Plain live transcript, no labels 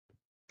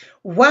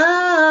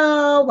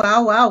Wow,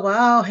 wow, wow,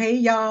 wow. Hey,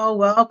 y'all.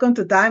 Welcome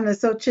to Diamond and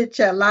So Chit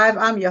Chat Live.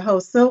 I'm your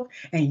host, Silk,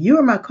 and you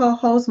are my co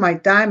host, my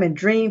Diamond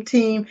Dream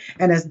Team.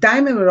 And as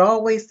Diamond would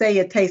always say,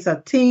 it takes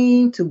a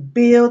team to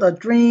build a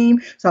dream.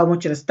 So I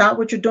want you to stop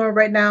what you're doing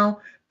right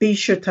now. Be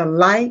sure to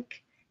like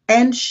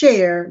and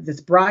share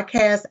this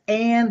broadcast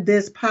and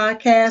this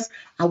podcast.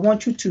 I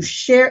want you to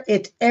share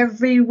it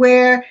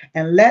everywhere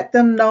and let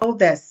them know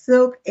that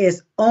Silk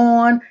is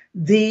on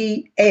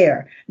the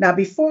air. Now,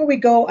 before we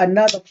go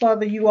another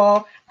further, you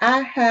all, I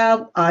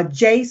have a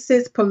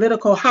J6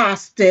 political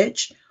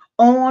hostage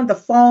on the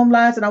phone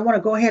lines, and I want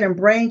to go ahead and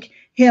bring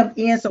him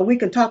in so we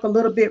can talk a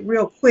little bit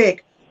real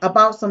quick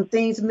about some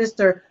things.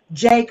 Mr.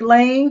 Jake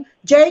Lane.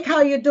 Jake,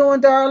 how you doing,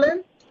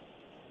 darling?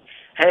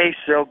 Hey,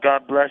 Sil,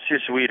 God bless you,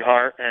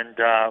 sweetheart. And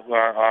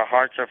our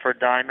hearts are for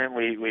Diamond.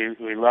 We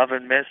love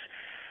and miss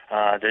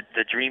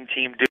the Dream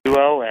Team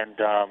duo.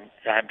 And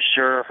I'm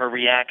sure her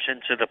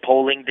reaction to the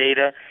polling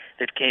data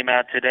that came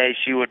out today,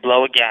 she would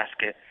blow a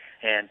gasket.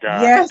 And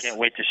I Yes. can't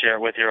wait to share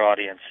it with your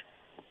audience.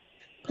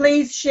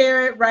 Please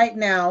share it right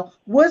now.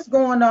 What's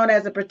going on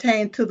as it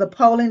pertains to the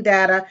polling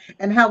data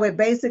and how it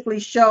basically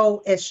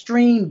show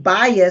extreme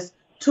bias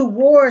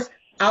towards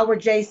our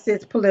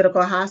J6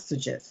 political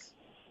hostages?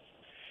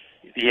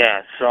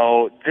 Yeah,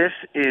 so this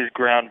is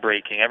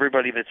groundbreaking.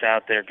 Everybody that's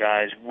out there,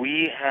 guys,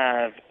 we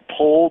have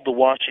polled the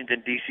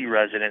Washington, D.C.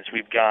 residents.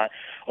 We've got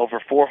over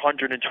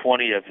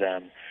 420 of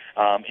them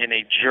in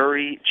a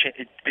jury,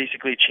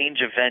 basically change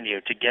of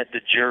venue to get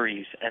the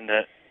juries and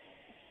the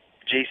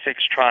J6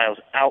 trials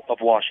out of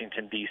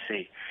Washington,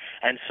 D.C.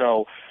 And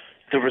so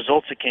the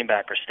results that came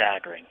back are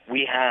staggering.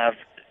 We have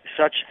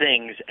such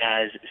things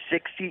as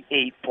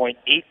 68.8%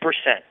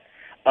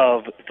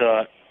 of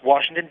the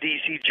Washington,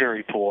 D.C.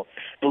 jury pool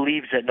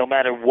believes that no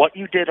matter what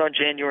you did on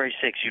January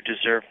 6th, you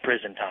deserve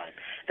prison time.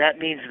 That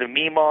means the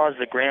meemaws,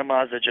 the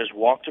grandmas that just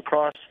walked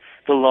across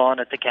the lawn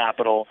at the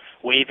Capitol,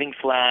 waving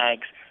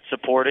flags,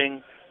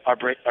 supporting our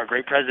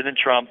great President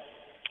Trump,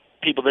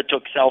 people that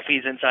took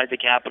selfies inside the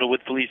Capitol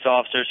with police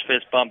officers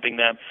fist bumping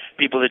them,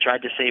 people that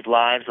tried to save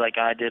lives like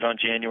I did on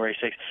January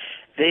 6th,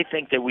 they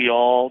think that we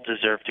all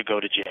deserve to go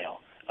to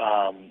jail.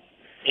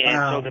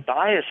 And so Wow. the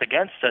bias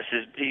against us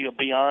is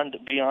beyond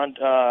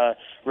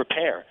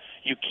repair.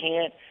 You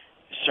can't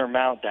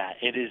surmount that.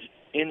 It is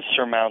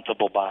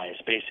insurmountable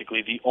bias.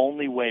 Basically, the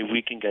only way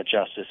we can get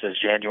justice as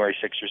January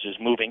 6ers is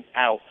moving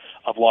out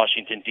of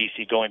Washington,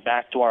 D.C., going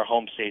back to our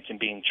home states and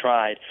being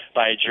tried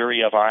by a jury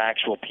of our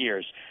actual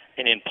peers,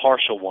 an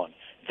impartial one.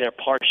 Their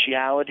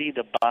partiality,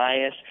 the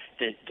bias,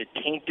 the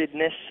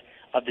taintedness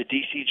of the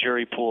D.C.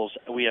 jury pools,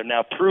 we have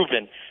now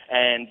proven,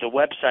 and the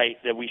website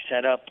that we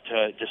set up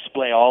to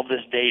display all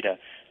this data,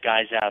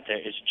 guys out there,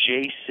 is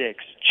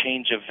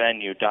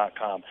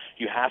j6changeofvenue.com.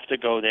 You have to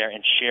go there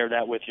and share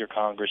that with your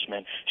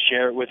congressman,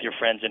 share it with your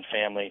friends and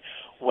family.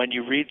 When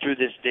you read through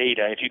this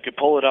data, if you could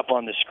pull it up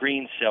on the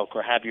screen, Silk,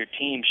 or have your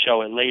team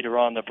show it later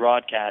on the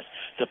broadcast,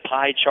 the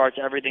pie charts,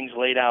 everything's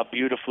laid out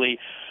beautifully.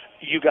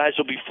 You guys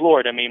will be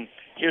floored. I mean,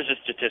 here's a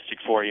statistic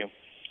for you.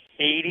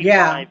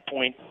 Yeah.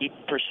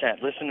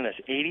 85.8%, listen to this,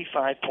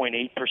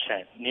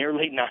 85.8%,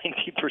 nearly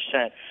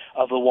 90%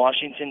 of the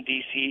Washington,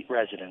 D.C.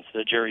 residents,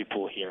 the jury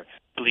pool here,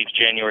 believes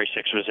January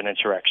 6th was an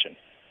insurrection.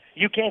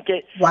 You can't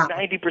get Wow.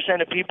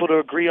 90% of people to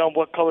agree on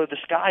what color the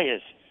sky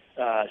is,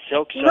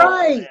 Silk. So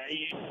Right.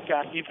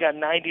 you've got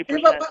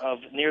 90%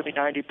 of, nearly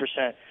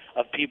 90%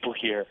 of people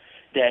here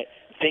that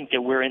think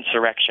that we're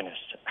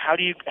insurrectionists. How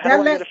do That I get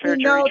a lets fair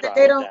me jury know that trial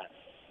they with don't that?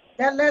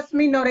 that lets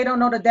me know they don't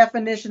know the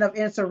definition of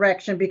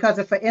insurrection, because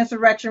if an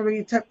insurrection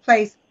really took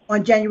place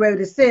on January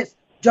the 6th,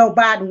 Joe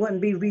Biden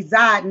wouldn't be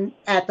residing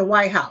at the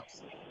White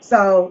House.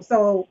 So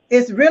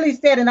it's really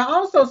sad. And I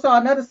also saw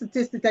another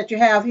statistic that you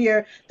have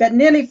here that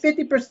nearly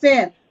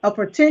 50% of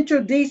potential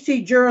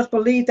DC jurors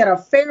believe that a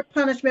fair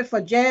punishment for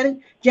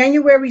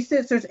January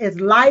 6ers is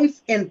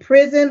life in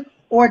prison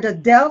or the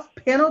death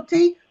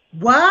penalty.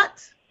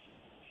 What?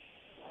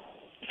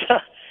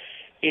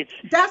 It's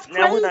That's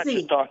now we're not just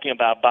crazy. talking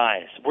about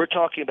bias. We're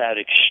talking about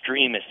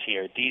extremists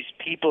here. These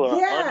people are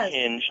Yes.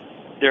 unhinged.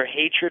 Their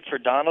hatred for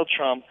Donald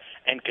Trump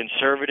and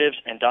conservatives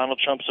and Donald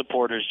Trump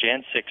supporters,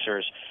 Jan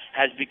Sixers,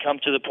 has become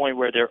to the point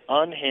where they're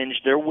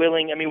unhinged. They're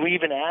willing. I mean, we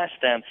even asked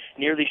them.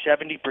 Nearly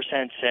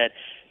 70% said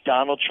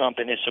Donald Trump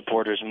and his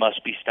supporters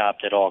must be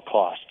stopped at all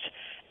costs.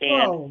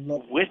 And Oh,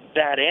 Lord. with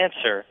that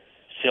answer,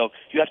 Silk,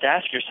 you have to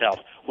ask yourself,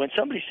 when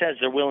somebody says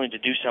they're willing to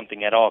do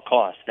something at all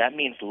costs, that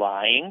means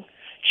lying,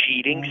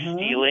 cheating, Hmm.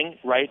 stealing,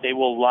 right? They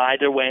will lie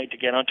their way to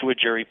get onto a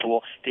jury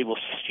pool. They will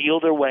steal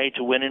their way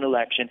to win an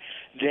election.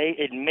 They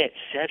admit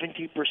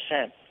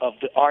 70% of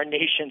our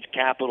nation's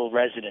capital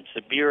residents,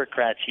 the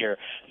bureaucrats here,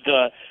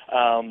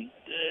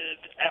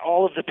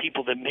 all of the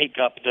people that make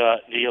up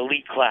the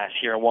elite class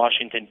here in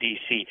Washington,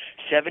 D.C.,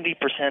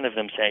 70% of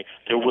them say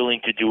they're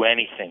willing to do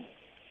anything,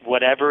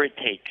 whatever it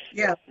takes.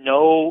 Yeah.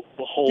 No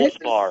holds This is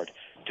barred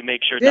to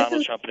make sure this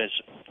Donald is Trump and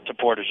his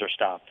supporters are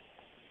stopped.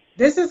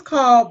 This is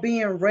called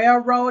being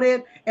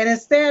railroaded, and it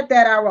said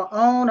that our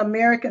own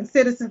American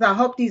citizens, I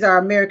hope these are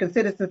American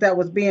citizens that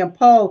was being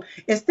polled,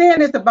 it's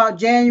saying it's about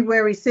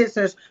January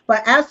 6ers,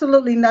 but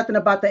absolutely nothing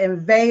about the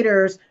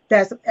invaders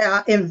that's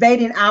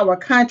invading our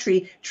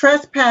country,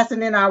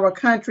 trespassing in our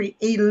country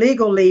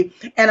illegally.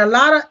 And a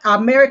lot of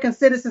American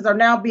citizens are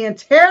now being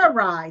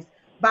terrorized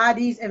by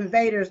these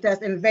invaders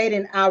that's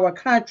invading our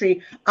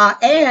country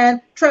and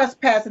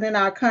trespassing in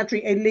our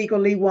country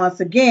illegally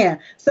once again.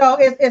 So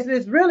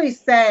it's really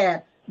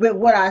sad with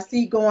what I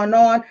see going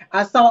on.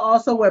 I saw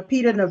also where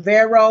Peter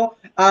Navarro,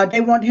 they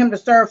want him to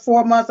serve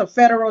 4 months of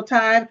federal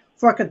time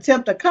for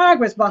contempt of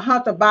Congress, but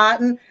Hunter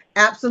Biden,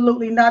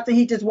 absolutely nothing.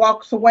 He just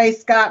walks away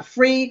scot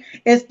free.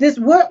 It's this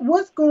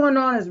what's going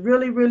on is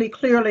really, really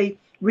clearly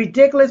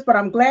ridiculous. But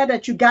I'm glad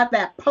that you got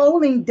that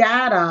polling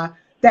data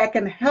that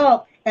can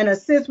help and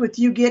assist with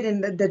you getting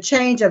the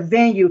change of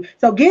venue.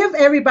 So give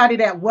everybody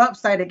that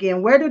website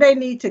again. Where do they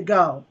need to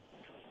go?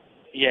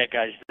 Yeah,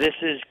 guys, this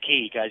is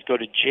key. Guys, go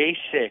to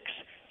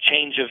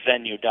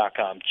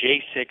j6changeofvenue.com,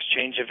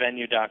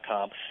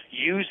 j6changeofvenue.com.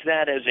 Use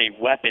that as a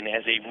weapon,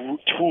 as a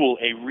tool,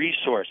 a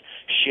resource.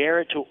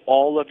 Share it to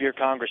all of your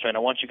congressmen. I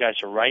want you guys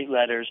to write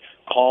letters,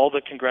 call the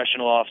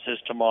congressional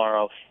offices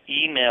tomorrow,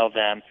 email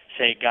them,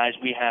 say, guys,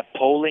 we have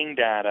polling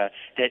data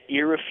that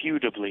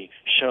irrefutably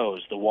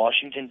shows the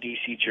Washington,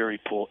 D.C. jury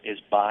pool is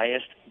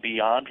biased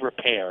beyond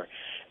repair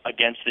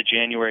against the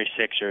January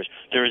 6ers.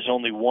 There is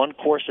only one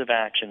course of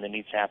action that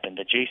needs to happen.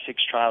 The J6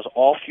 trials,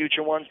 all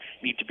future ones,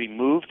 need to be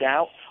moved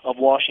out of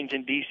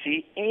Washington,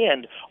 D.C.,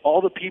 and all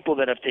the people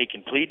that have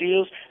taken plea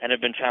deals and have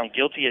been found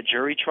guilty at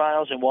jury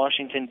trials in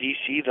Washington,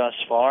 D.C. thus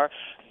far,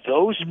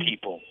 those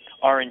people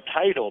are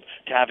entitled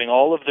to having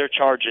all of their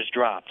charges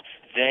dropped.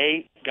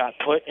 They got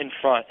put in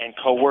front and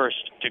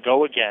coerced to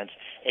go against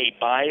a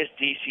biased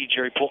D.C.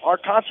 jury pool. Our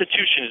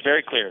Constitution is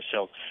very clear,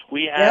 so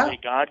we have a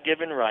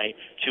God-given right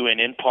to an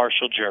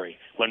impartial jury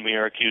when we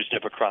are accused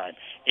of a crime.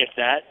 If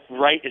that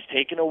right is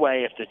taken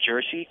away, if the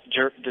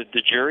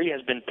jury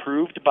has been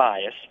proved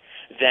biased,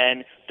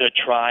 then the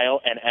trial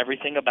and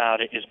everything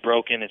about it is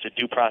broken. It's a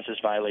due process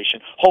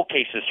violation. Whole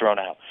case is thrown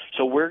out.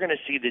 So we're going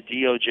to see the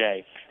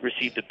DOJ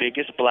receive the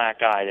biggest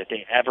black eye that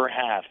they ever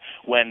have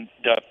when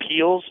the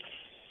appeals,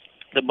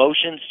 the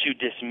motions to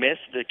dismiss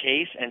the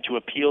case and to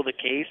appeal the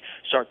case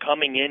start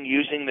coming in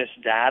using this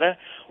data.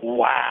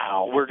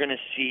 Wow, we're going to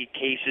see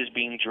cases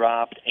being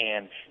dropped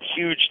and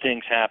huge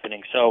things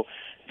happening. So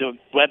the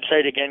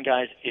website, again,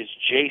 guys, is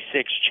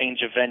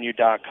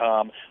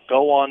j6changeofvenue.com.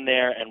 Go on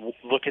there and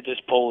look at this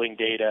polling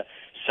data.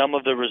 Some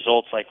of the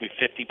results, like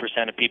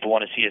 50% of people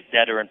want to see us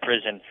dead or in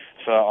prison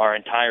for our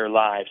entire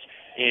lives,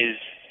 is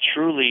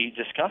truly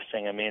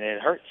disgusting. I mean,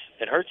 it hurts.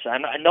 It hurts.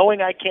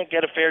 Knowing I can't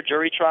get a fair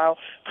jury trial,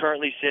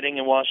 currently sitting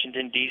in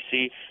Washington,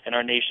 D.C., in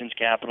our nation's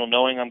capital,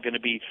 knowing I'm going to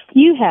be...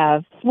 You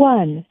have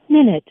 1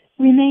 minute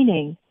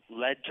remaining.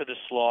 ...led to the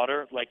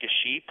slaughter like a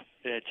sheep,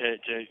 to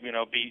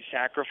be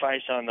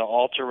sacrificed on the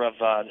altar of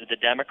the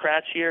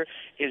Democrats here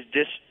is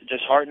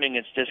disheartening.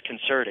 It's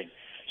disconcerting.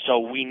 So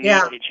we need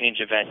a change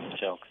of venue,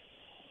 Silk.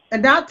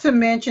 And not to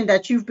mention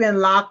that you've been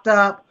locked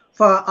up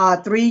for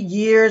 3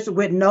 years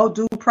with no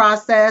due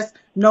process,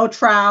 no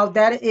trial.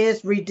 That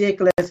is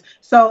ridiculous.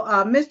 So,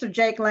 Mr.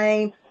 Jake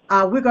Lane,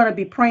 we're going to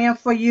be praying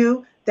for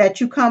you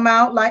that you come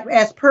out like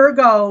as per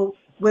goal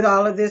with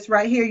all of this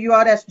right here. You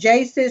all, that's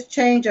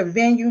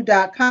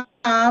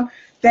j6changeofvenue.com.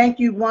 Thank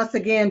you once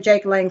again,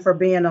 Jake Lane, for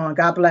being on.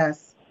 God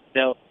bless.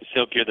 No,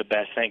 Silk, you're the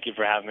best. Thank you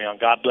for having me on.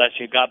 God bless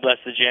you. God bless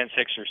the Jan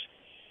Sixers.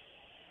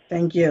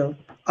 Thank you.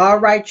 All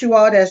right, you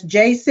all, that's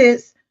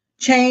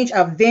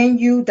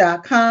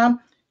j6changeofvenue.com.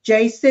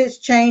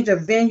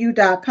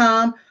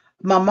 j6changeofvenue.com.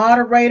 My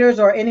moderators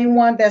or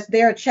anyone that's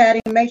there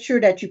chatting, make sure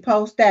that you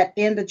post that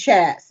in the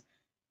chats.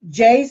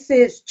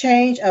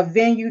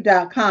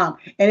 j6changeofvenue.com.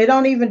 And it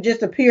don't even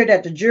just appear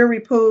that the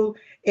jury pool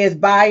is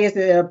biased.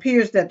 It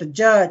appears that the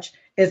judge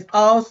is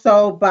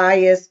also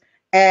biased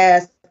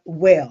as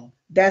well.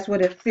 That's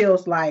what it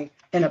feels like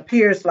and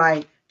appears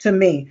like to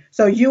me.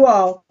 So you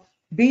all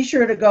be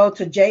sure to go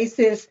to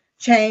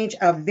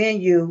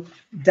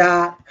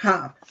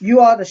j6changeofvenue.com. You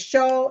all, the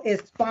show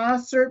is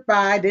sponsored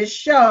by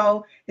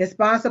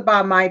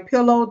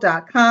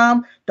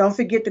mypillow.com. Don't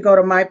forget to go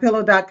to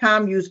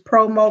mypillow.com. Use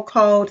promo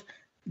code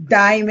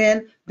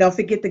DIAMOND. Don't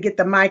forget to get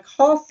the My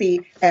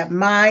Coffee at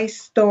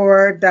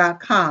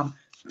mystore.com.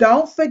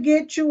 Don't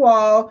forget, you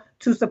all,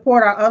 to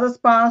support our other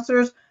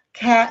sponsors,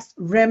 Cat's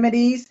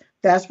Remedies.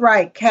 That's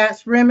right,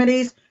 Cat's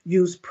Remedies.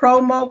 Use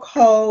promo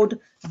code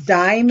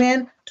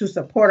DIAMOND to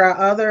support our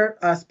other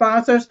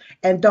sponsors.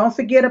 And don't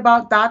forget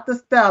about Dr.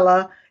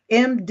 Stella,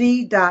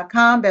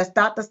 MD.com. That's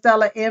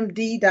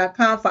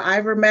drstellamd.com for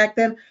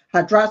ivermectin,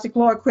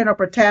 hydroxychloroquine, or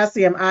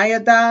potassium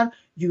iodine.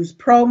 Use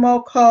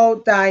promo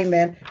code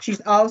DIAMOND.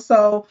 She's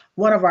also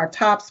one of our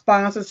top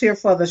sponsors here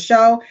for the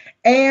show.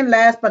 And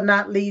last but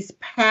not least,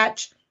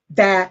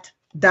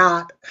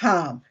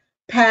 patchthat.com.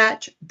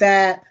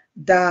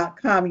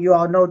 Patchthat.com. You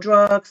all know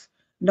drugs,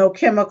 no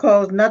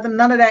chemicals, nothing,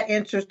 none of that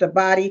enters the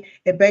body.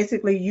 It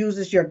basically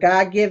uses your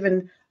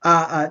God-given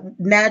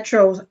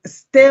natural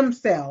stem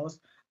cells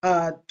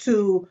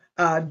to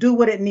do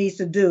what it needs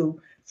to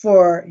do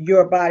for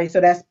your body.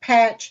 So that's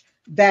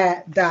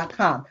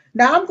patchthat.com.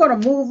 Now I'm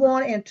going to move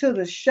on into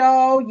the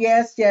show.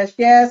 Yes, yes,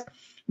 yes.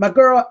 My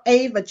girl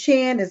Ava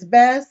Chen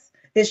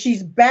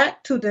she's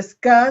back to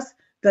discuss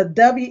the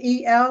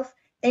WEF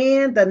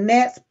and the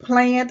next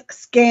planned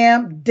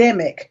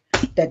ScamDemic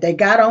that they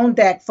got on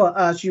deck for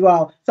us, you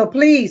all. So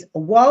please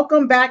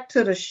welcome back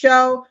to the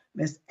show,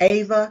 Miss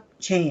Ava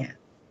Chen.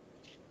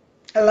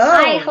 Hello.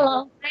 Hi,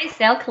 hello. Hi,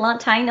 Silk. Long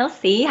time no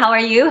see. How are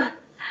you?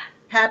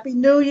 Happy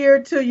New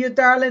Year to you,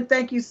 darling.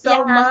 Thank you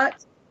so much.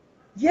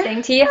 Yeah.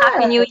 Same to you.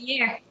 Happy New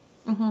Year.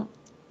 Mm-hmm.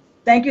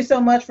 Thank you so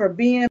much for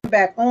being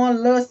back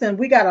on. Listen,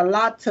 we got a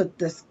lot to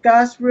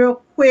discuss real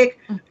quick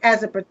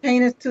as it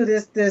pertains to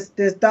this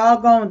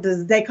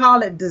doggone, they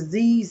call it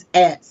disease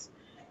X.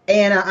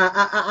 And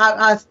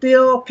I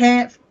still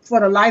can't for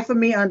the life of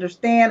me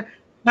understand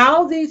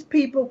how these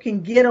people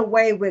can get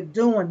away with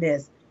doing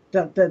this.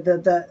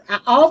 I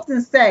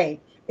often say,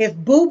 if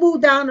Boo Boo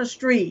down the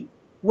street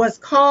was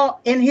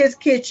caught in his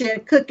kitchen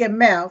cooking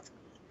meth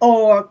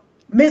or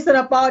mixing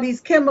up all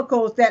these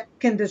chemicals that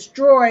can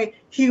destroy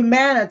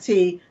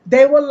humanity,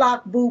 they will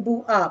lock Boo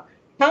Boo up.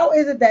 How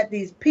is it that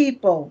these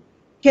people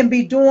can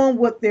be doing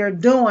what they're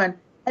doing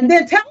and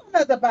then telling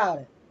us about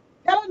it?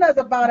 Telling us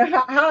about it,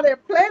 how they're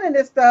planning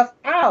this stuff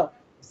out.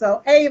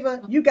 So,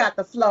 Ava, you got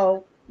the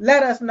flow.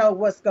 Let us know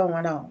what's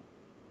going on.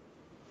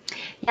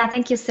 Yeah,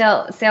 thank you,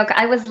 Silk.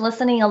 I was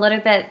listening a little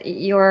bit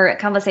your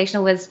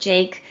conversation with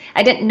Jake.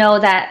 I didn't know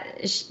that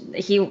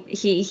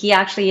he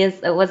actually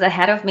was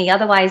ahead of me.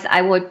 Otherwise,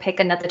 I would pick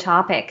another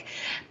topic.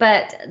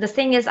 But the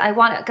thing is, I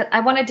want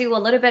to do a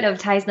little bit of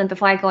advertisement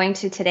before I go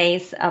into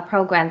today's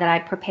program that I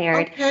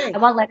prepared. Okay. I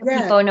want to let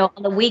people know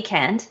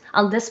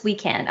on this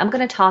weekend, I'm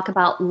going to talk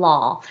about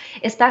law,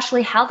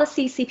 especially how the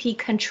CCP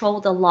control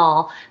the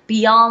law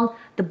beyond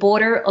the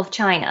border of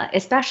China,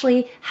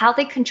 especially how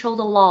they control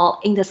the law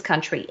in this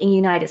country, in the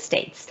United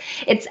States.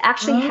 It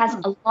actually has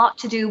a lot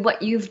to do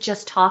what you've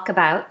just talked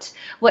about,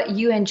 what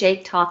you and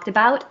Jake talked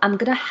about. I'm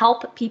going to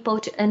help people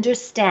to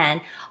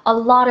understand a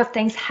lot of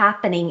things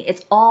happening.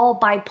 It's all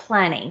by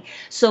planning.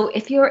 So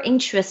if you're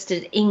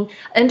interested in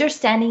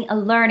understanding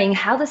and learning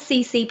how the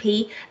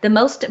CCP, the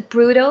most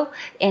brutal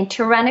and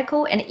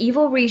tyrannical and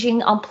evil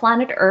regime on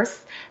planet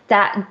Earth,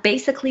 that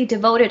basically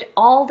devoted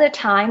all the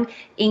time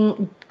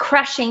in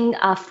crushing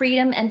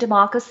freedom and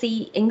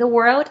democracy in the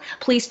world,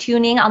 please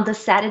tune in on this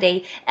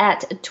Saturday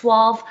at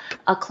 12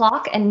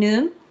 o'clock and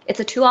noon.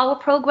 It's a 2-hour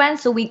program,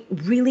 so we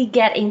really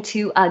get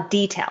into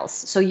details.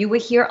 So you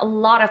will hear a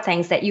lot of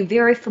things that you're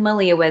very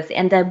familiar with,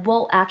 and that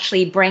will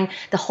actually bring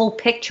the whole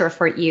picture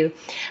for you.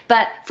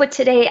 But for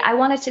today, I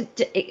wanted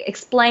to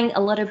explain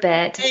a little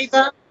bit.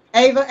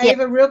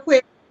 Ava, real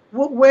quick,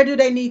 where do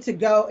they need to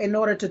go in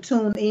order to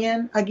tune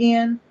in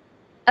again?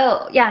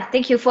 Oh, yeah,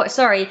 thank you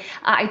sorry,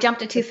 I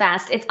jumped it too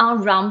fast. It's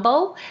on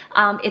Rumble.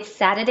 It's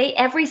Saturday.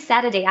 Every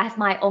Saturday, I have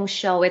my own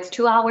show. It's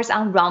 2 hours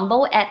on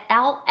Rumble at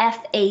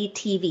LFA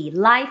TV,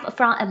 Live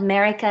from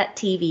America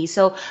TV.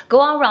 So go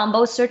on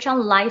Rumble, search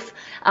on Live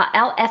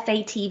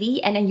LFA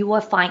TV, and then you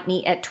will find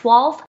me at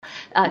 12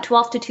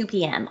 to 2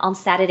 p.m. on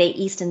Saturday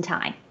Eastern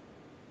Time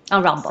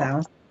on Rumble.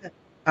 Sounds good.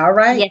 All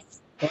right. Yes.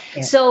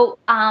 Okay. So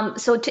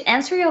to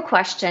answer your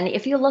question,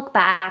 if you look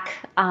back,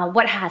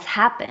 what has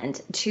happened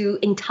to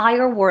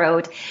entire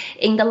world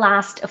in the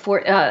last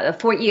 4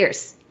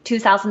 years,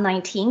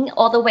 2019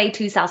 all the way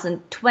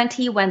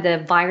 2020 when the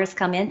virus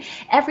come in,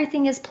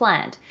 everything is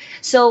planned.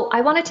 So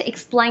I wanted to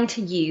explain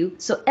to you.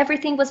 So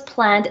everything was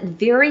planned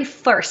very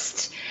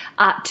first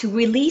to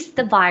release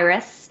the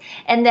virus.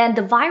 And then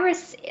the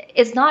virus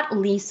is not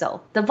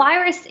lethal. The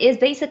virus is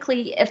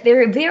basically a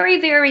very,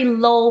 very, very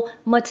low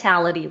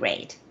mortality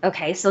rate.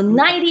 Okay, so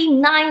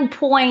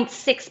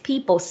 99.6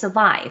 people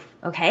survive.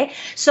 Okay,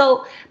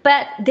 so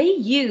but they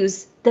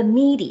use the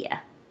media.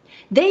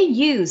 They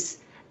use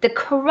the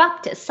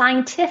corrupt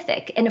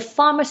scientific and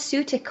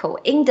pharmaceutical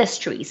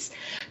industries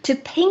to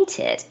paint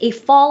it a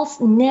false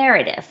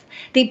narrative.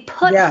 They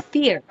put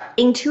fear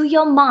into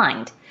your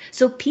mind.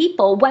 So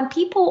when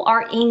people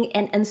are in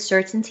an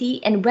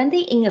uncertainty and when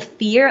they're in a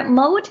fear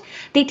mode,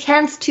 they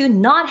tend to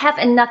not have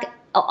enough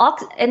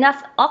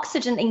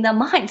oxygen in their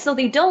mind, so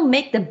they don't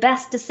make the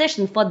best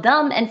decision for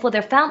them and for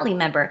their family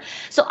member.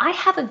 So I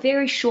have a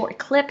very short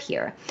clip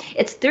here.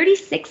 It's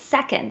 36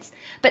 seconds,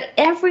 but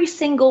every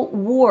single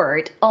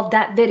word of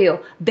that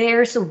video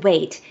bears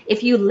weight.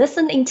 If you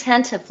listen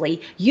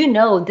attentively, you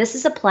know this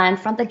is a plan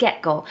from the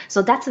get-go.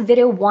 So that's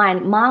video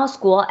 1, Miles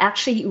School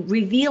actually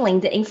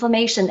revealing the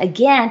information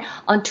again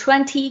on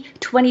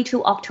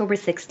 2022 October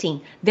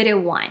 16,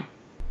 video 1.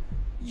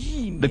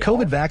 The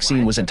COVID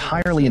vaccine was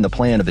entirely in the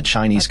plan of the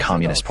Chinese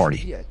Communist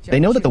Party.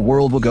 They know that the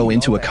world will go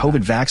into a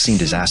COVID vaccine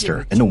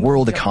disaster and the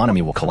world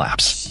economy will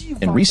collapse.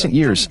 In recent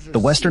years, the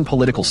Western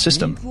political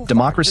system,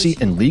 democracy,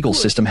 and legal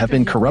system have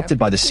been corrupted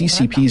by the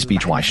CCP's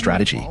BGY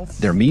strategy.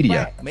 Their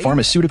media,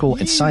 pharmaceutical,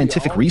 and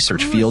scientific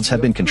research fields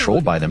have been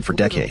controlled by them for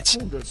decades.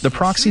 The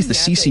proxies the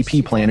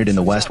CCP planted in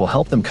the West will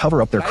help them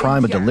cover up their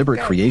crime of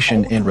deliberate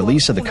creation and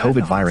release of the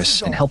COVID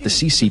virus and help the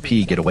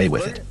CCP get away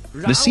with it.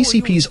 The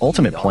CCP's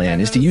ultimate plan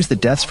is to use the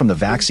deaths from the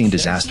vaccine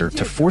disaster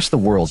to force the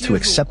world to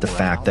accept the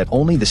fact that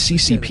only the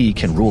CCP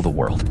can rule the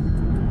world.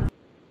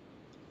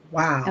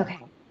 Wow. Okay.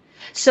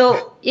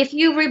 So if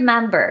you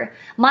remember,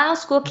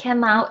 Miles Guo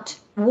came out,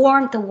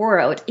 warned the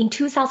world in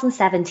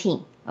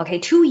 2017, okay,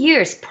 2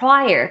 years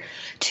prior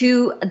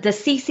to the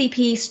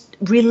CCP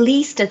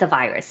released the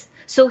virus.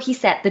 So he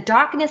said, the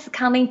darkness is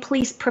coming,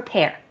 please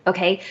prepare,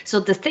 okay? So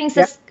the things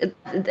that's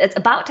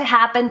about to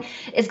happen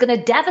is going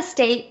to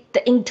devastate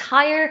the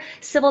entire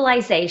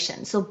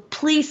civilization. So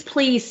please,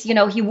 please, you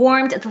know, he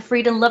warned the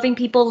freedom-loving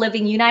people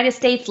living in the United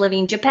States, living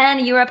in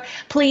Japan, Europe,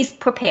 please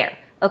prepare.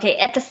 Okay,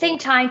 at the same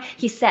time,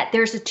 he said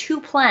there's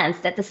two plans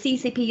that the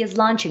CCP is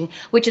launching,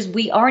 which is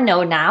we all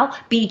know now,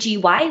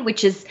 BGY,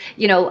 which is,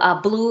 you know,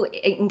 blue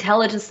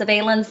intelligence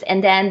surveillance,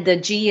 and then the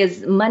G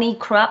is money,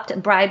 corrupt,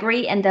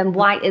 bribery, and then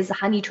Y is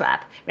honey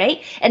trap,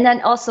 right? And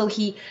then also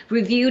he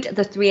reviewed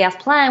the 3F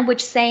plan,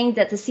 which saying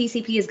that the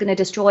CCP is going to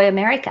destroy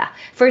America.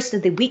 First,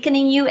 they're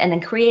weakening you, and then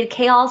create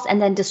chaos,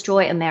 and then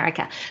destroy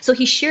America. So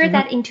he shared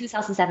that in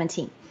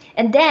 2017.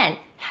 And then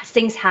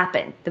things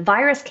happen. The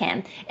virus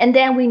came. And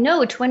then we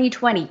know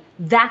 2020,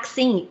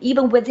 vaccine,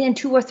 even within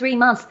 2 or 3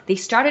 months, they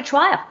started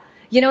trial.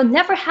 You know,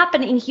 never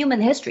happened in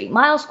human history.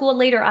 Miles Guo,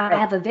 later I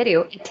have a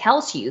video, it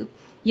tells you,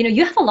 you know,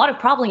 you have a lot of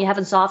problems you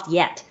haven't solved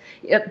yet.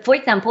 For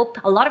example,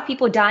 a lot of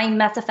people dying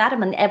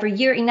methamphetamine every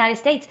year in the United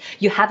States.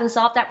 You haven't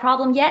solved that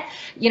problem yet.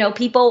 You know,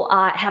 people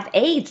have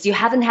AIDS. You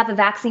haven't have a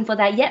vaccine for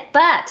that yet.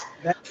 But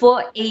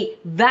for a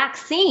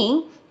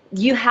vaccine,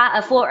 you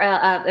have for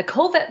a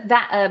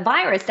COVID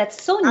virus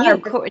that's so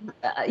new,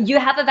 you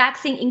have a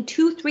vaccine in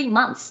 2-3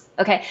 months.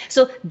 Okay,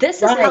 so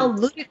this is how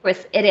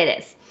ludicrous it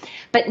is.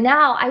 But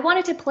now I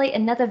wanted to play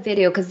another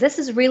video because this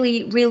is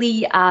really,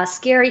 really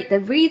scary. The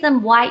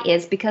reason why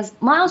is because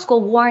Miles Guo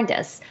warned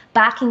us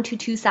back into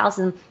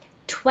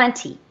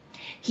 2020.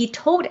 He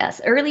told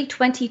us early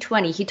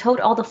 2020, he told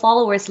all the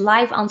followers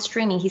live on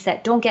streaming, he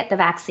said, don't get the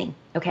vaccine.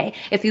 Okay,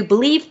 if you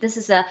believe this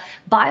is a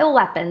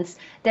bioweapons,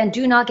 then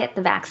do not get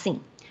the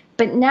vaccine.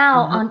 But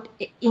now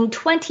in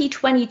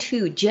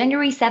 2022,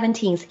 January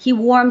 17th, he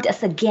warned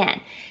us again.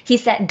 He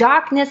said,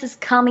 darkness is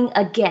coming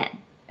again.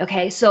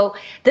 Okay, so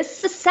this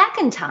is the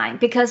second time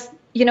because,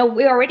 you know,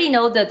 we already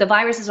know that the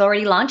virus is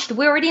already launched.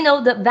 We already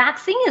know the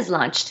vaccine is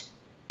launched.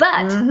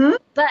 But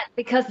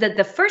because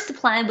the first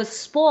plan was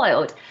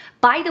spoiled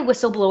by the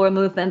whistleblower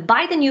movement,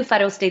 by the new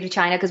federal state of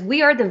China, because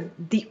we are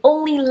the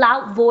only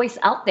loud voice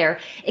out there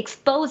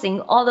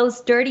exposing all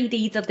those dirty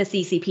deeds of the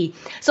CCP.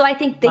 So I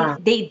think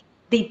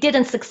they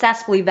didn't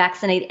successfully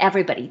vaccinate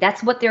everybody.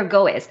 That's what their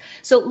goal is.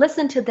 So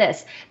listen to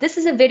this. This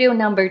is a video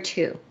number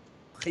 2.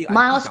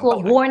 Miles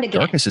Guo warned again.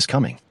 Darkness is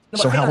coming.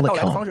 So how will it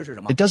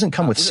come? It doesn't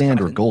come with sand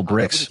or gold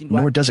bricks,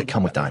 nor does it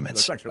come with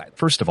diamonds.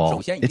 First of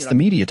all, it's the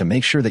media to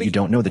make sure that you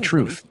don't know the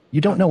truth.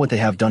 You don't know what they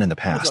have done in the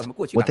past,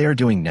 what they are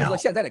doing now,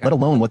 let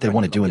alone what they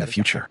want to do in the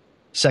future.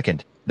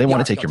 Second, they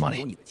want to take your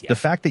money. The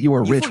fact that you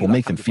are rich will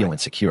make them feel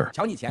insecure.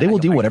 They will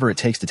do whatever it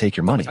takes to take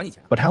your money.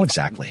 But how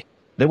exactly?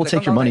 They will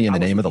take your money in the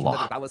name of the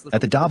law.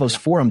 At the Davos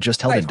Forum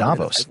just held in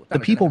Davos, the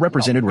people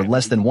represented were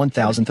less than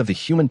 1,000th of the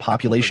human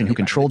population who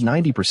controlled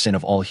 90%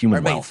 of all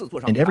human wealth.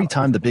 And every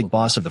time the big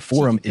boss of the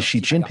forum is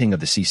Xi Jinping of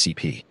the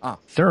CCP.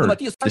 Third,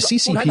 the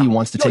CCP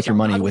wants to take your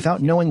money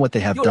without knowing what they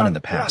have done in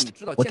the past,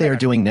 what they are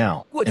doing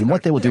now, and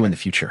what they will do in the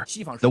future.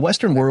 The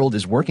Western world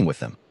is working with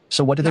them.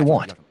 So what do they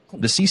want?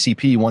 The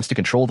CCP wants to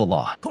control the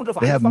law.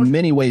 They have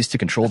many ways to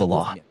control the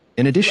law.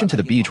 In addition to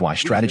the BGY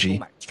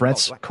strategy,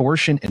 threats,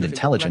 coercion, and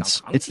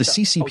intelligence, it's the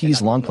CCP's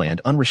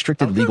long-planned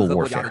unrestricted legal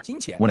warfare.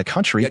 When a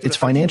country, its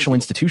financial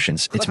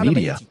institutions, its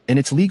media, and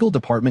its legal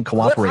department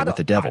cooperate with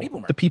the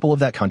devil, the people of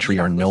that country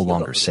are no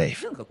longer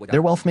safe.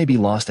 Their wealth may be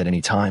lost at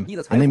any time,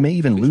 and they may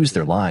even lose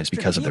their lives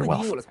because of their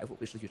wealth.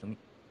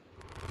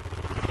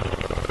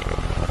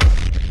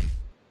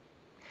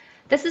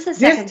 This is the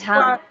second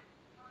time.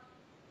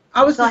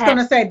 I was just going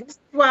to say, this is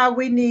why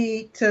we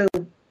need to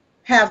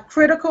have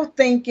critical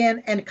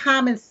thinking and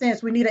common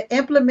sense. We need to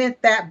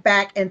implement that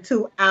back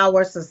into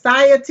our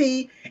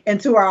society,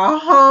 into our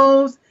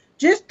homes,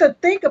 just to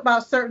think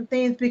about certain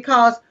things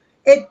because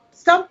it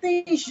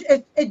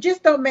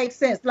just don't make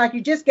sense. Like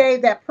you just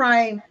gave that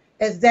prime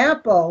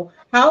example.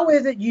 How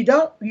is it you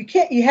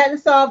hadn't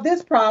solved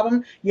this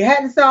problem, you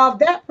hadn't solved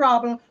that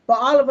problem, but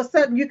all of a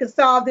sudden you can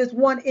solve this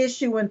one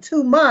issue in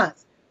 2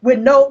 months? With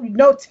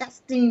no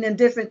testing and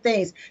different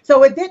things.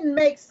 So it didn't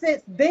make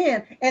sense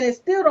then, and it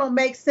still don't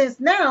make sense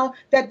now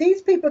that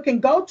these people can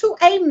go to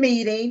a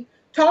meeting,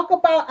 talk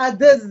about a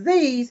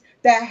disease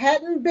that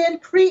hadn't been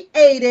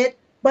created,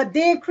 but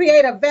then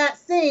create a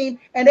vaccine,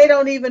 and they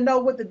don't even know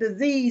what the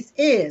disease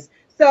is.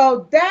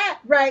 So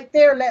that right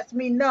there lets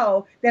me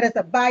know that it's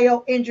a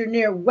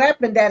bioengineered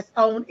weapon that's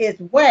on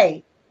its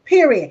way.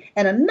 period.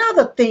 And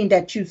another thing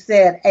that you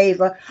said,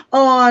 Ava,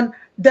 on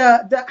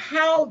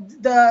how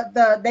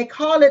they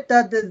call it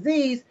the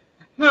disease,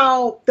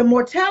 how the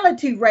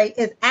mortality rate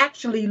is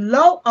actually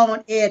low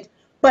on it,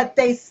 but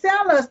they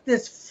sell us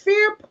this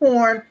fear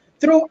porn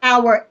through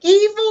our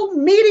evil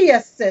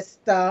media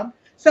system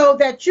so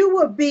that you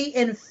will be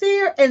in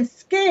fear and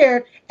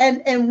scared.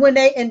 And when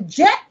they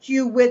inject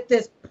you with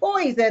this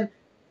poison,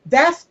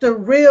 that's the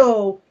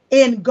real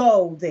end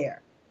goal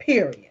there,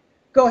 period.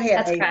 Go ahead,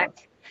 That's Ava.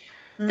 correct.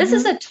 This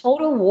is a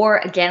total war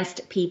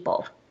against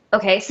people.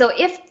 Okay, so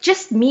if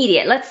just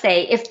media, let's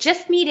say, if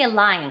just media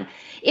lying,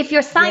 if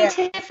your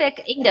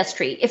scientific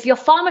industry, if your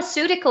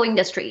pharmaceutical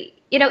industry,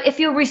 if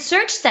your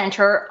research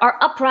center are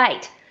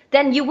upright,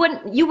 then you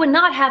would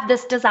not have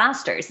these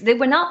disasters. They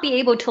would not be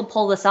able to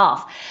pull this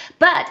off.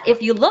 But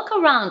if you look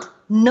around,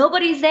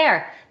 nobody's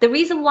there. The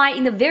reason why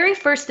in the very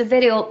first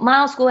video,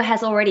 Miles Guo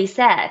has already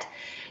said,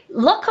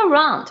 look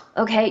around,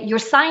 okay? Your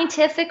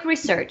scientific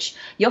research,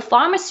 your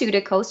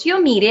pharmaceuticals, your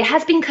media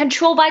has been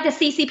controlled by the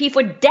CCP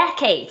for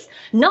decades,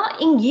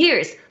 not in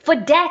years, for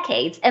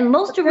decades. And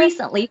most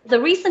recently, the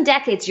recent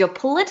decades, your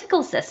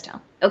political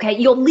system, okay,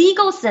 your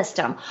legal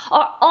system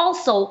are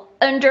also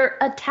under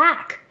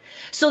attack.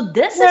 So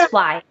this is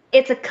why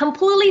it's a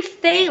completely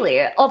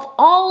failure of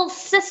all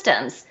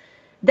systems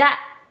that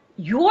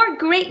your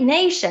great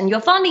nation,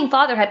 your founding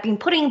father had been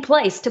putting in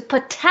place to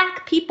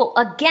protect people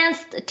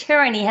against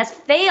tyranny has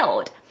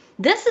failed.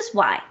 This is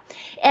why.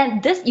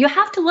 And this, you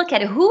have to look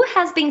at who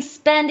has been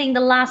spending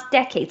the last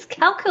decades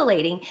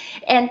calculating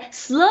and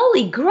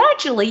slowly,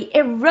 gradually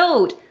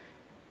erode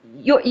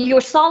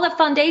your solid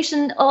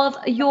foundation of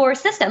your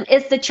system.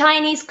 It's the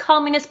Chinese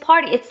Communist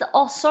Party. It's the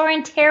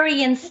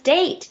authoritarian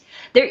state.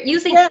 They're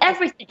using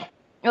everything,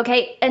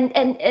 okay,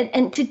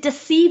 and to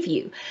deceive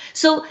you.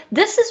 So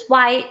this is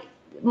why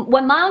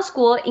when Miles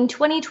Guo in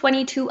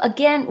 2022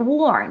 again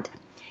warned,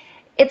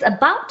 it's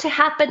about to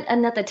happen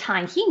another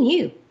time. He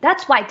knew.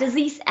 That's why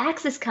Disease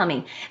X is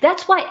coming.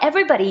 That's why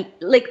everybody,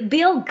 like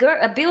Bill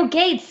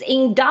Gates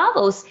in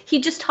Davos, he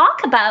just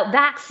talked about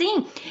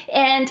vaccine.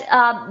 And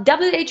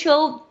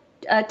WHO,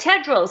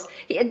 Tedros,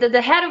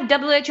 the head of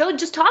WHO,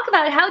 just talk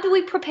about how do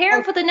we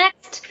prepare for the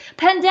next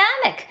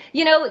pandemic.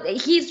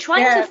 He's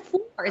trying to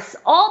force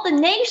all the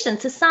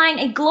nations to sign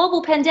a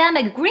global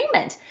pandemic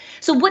agreement.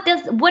 So what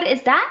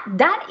is that?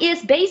 That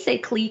is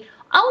basically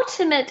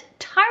ultimate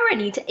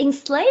tyranny to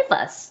enslave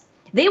us.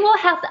 They will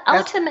have the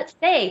ultimate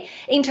say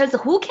in terms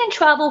of who can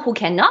travel, who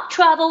cannot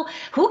travel,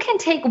 who can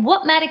take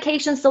what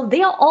medications. So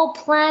they are all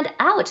planned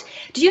out.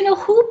 Do you know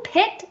who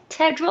picked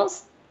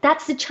Tedros?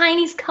 That's the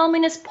Chinese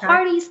Communist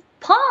Party's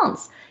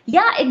pawns.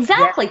 Yeah,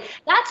 exactly.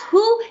 That's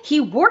who he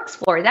works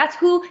for. That's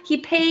who he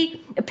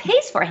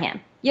pays for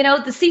him. The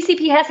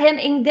CCP has him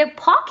in their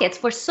pockets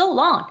for so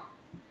long.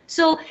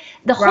 So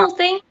the whole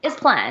thing is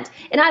planned.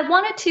 And I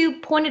wanted to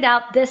point it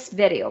out this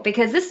video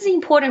because this is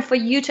important for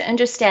you to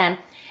understand.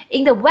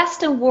 In the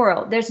Western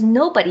world, there's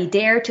nobody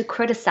dare to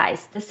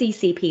criticize the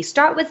CCP.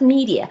 Start with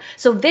media.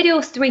 So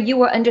video 3, you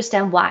will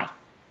understand why.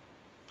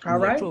 All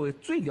right.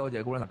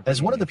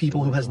 As one of the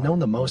people who has known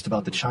the most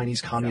about the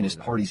Chinese Communist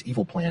Party's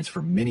evil plans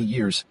for many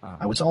years,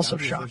 I was also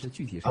shocked.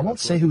 I won't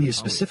say who he is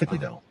specifically,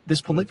 though.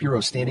 This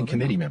Politburo Standing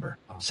Committee member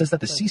says that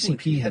the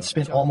CCP had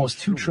spent almost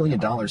 $2 trillion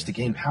to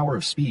gain power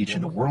of speech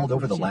in the world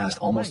over the last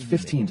almost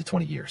 15 to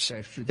 20 years.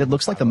 It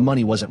looks like the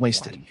money wasn't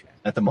wasted.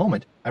 At the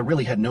moment, I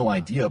really had no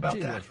idea about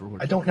that.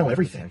 I don't know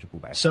everything.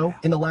 So,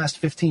 in the last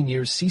 15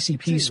 years,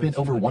 CCP spent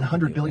over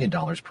 $100 billion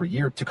per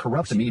year to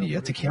corrupt the media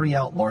to carry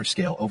out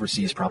large-scale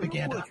overseas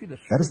propaganda.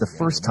 That is the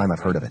first time I've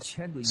heard of it.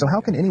 So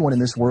how can anyone in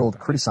this world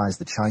criticize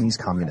the Chinese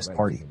Communist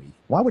Party?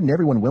 Why wouldn't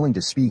everyone willing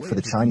to speak for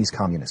the Chinese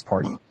Communist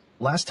Party?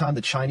 Last time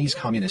the Chinese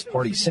Communist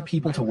Party sent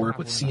people to work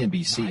with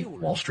CNBC,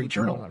 Wall Street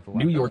Journal,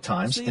 New York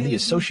Times, and the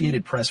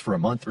Associated Press for a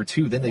month or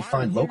two, then they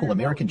find local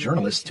American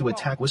journalists to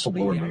attack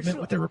whistleblower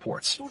movement with their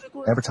reports.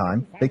 Every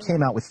time, they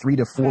came out with 3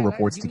 to 4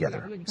 reports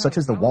together, such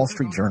as the Wall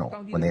Street Journal.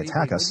 When they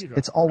attack us,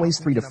 it's always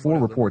 3 to 4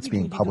 reports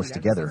being published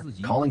together,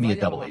 calling me a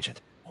double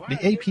agent.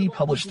 The AP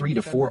published 3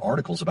 to 4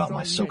 articles about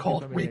my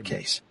so-called rape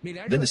case.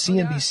 Then the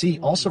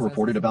CNBC also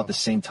reported about the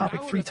same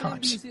topic 3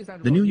 times.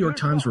 The New York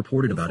Times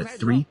reported about it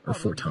 3 or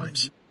 4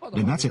 times.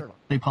 And that's it.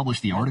 They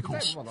published the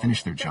articles,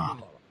 finished their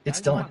job.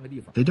 It's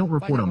done. They don't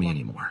report on me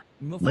anymore.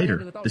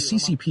 Later, the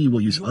CCP will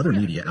use other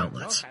media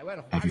outlets.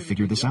 Have you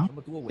figured this out?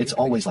 It's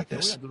always like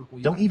this.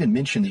 Don't even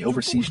mention the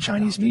overseas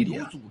Chinese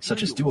media,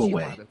 such as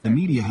DuoWei. The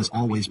media has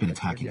always been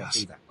attacking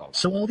us.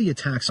 So all the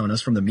attacks on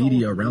us from the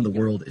media around the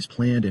world is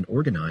planned and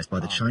organized by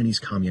the Chinese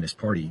Communist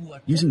Party,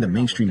 using the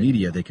mainstream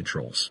media they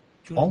controls.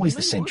 Always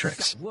the same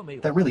tricks.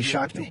 That really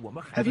shocked me.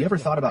 Have you ever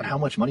thought about how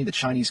much money the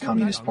Chinese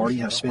Communist Party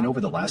have spent over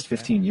the last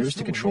 15 years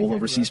to control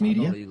overseas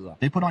media?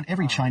 They put on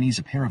every Chinese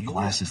a pair of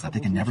glasses that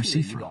they can never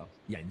see through.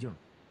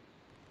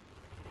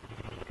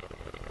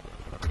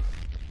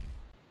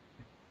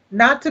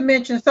 Not to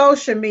mention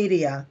social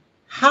media,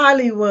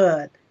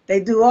 Hollywood. They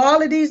do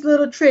all of these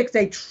little tricks.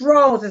 They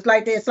trolls. It's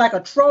like a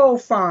troll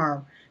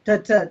farm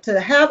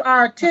to have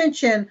our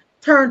attention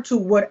turned to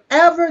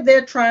whatever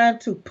they're trying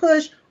to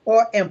push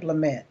or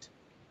implement.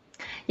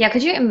 Yeah,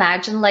 could you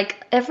imagine,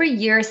 like, every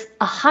year's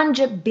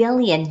 100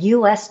 billion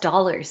US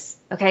dollars?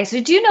 Okay,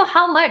 so do you know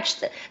how much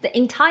the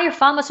entire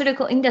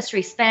pharmaceutical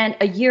industry spend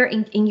a year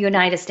in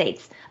United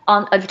States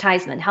on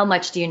advertisement? How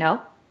much do you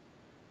know?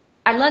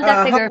 I learned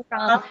that figure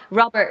from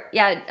Robert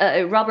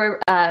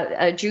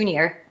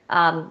Jr.,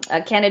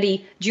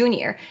 Kennedy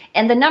Jr.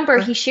 And the number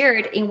he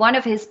shared in one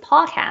of his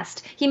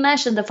podcasts, he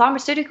mentioned the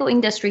pharmaceutical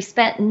industry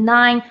spent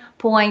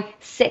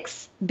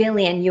 9.6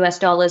 billion US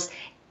dollars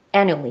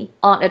annually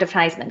on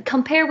advertisement.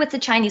 Compare with the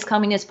Chinese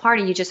Communist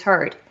Party you just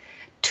heard,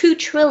 2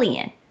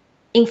 trillion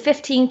in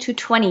 15 to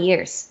 20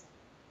 years.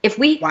 If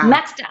we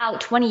maxed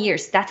out 20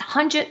 years, that's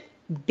 100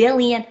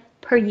 billion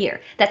per year.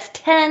 That's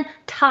 10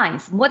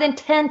 times, more than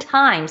 10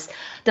 times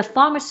the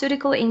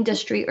pharmaceutical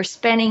industry are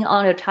spending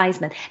on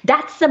advertisement.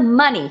 That's the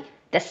money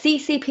that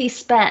CCP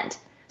spent.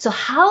 So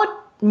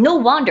no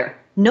wonder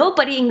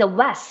nobody in the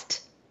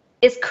West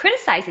is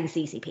criticizing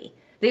CCP.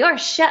 They are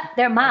shut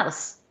their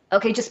mouths.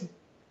 Okay, just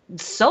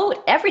sold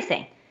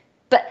everything.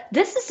 But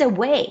this is a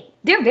way.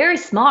 They're very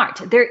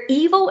smart. They're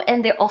evil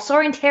and they're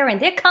authoritarian.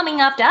 They're coming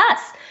after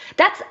us.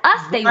 That's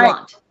us they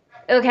want.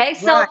 Okay,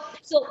 so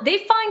they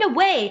find a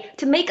way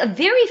to make a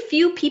very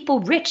few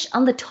people rich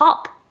on the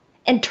top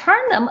and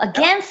turn them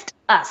against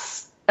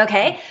us.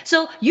 Okay,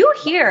 so you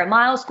hear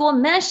Miles Guo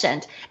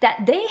mentioned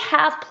that they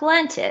have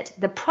planted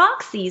the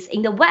proxies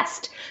in the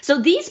West.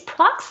 So these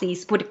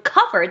proxies would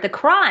cover the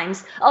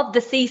crimes of the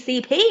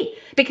CCP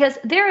because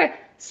they're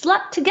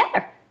slept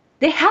together.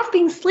 They have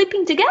been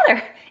sleeping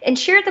together and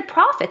share the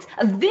profits.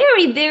 A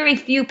very, very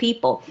few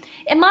people.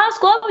 And Miles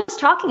Guo was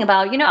talking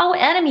about, our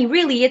enemy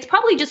really, it's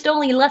probably just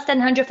only less than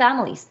 100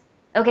 families.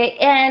 Okay,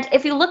 and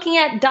if you're looking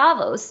at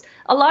Davos,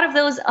 a lot of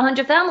those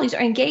 100 families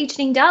are engaged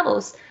in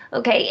Davos.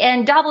 Okay,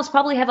 and Davos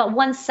probably have a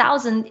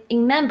 1,000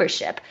 in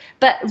membership.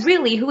 But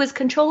really, who is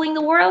controlling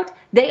the world?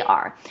 They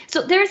are.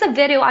 So there's a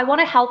video I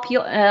want to help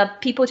you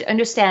people to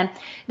understand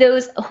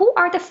who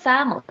are the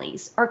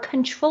families are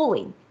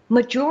controlling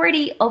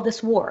majority of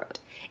this world,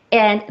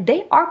 and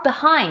they are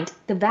behind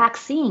the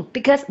vaccine.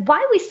 Because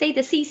why we say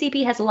the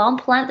CCP has long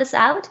planned this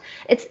out,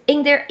 it's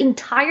in their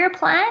entire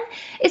plan,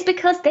 is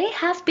because they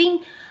have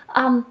been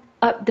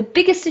the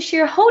biggest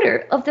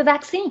shareholder of the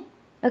vaccine.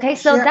 Okay,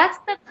 so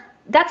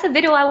that's a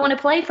video I want to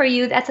play for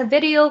you. That's a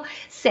video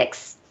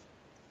 6.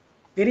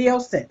 Video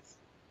 6.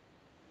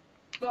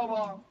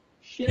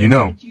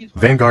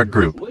 Vanguard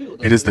Group,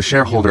 it is the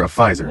shareholder of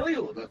Pfizer.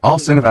 All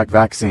Sinovac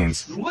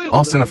vaccines,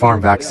 all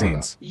Sinopharm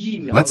vaccines.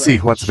 Let's see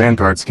what's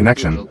Vanguard's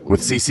connection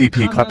with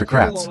CCP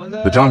kleptocrats,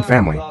 the Zhang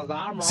family,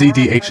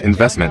 CDH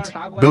Investment,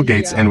 Bill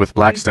Gates, and with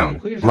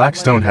Blackstone.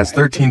 Blackstone has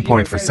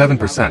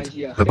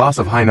 13.47%, the boss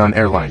of Hainan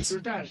Airlines,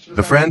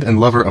 the friend and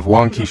lover of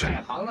Wang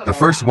Qishan, the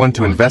first one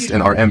to invest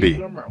in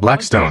RMB.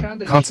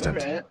 Blackstone, constant.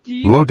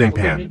 Luo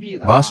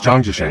Dingpan, boss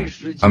Zhang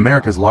Zhisheng,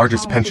 America's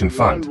largest pension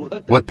fund.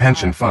 What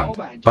pension fund?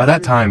 By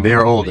that time they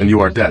are old and you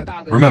are dead.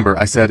 Remember,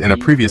 I said in a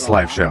previous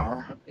live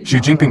show, Xi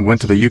Jinping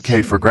went to the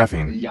UK for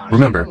graphene.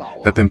 Remember,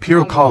 that the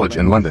Imperial College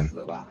in London.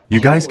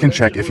 You guys can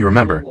check if you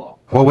remember.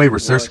 Huawei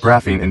researched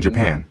graphene in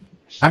Japan.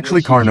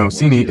 Actually, Carnot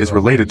Sini is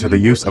related to the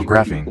use of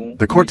graphene.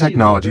 The core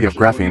technology of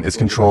graphene is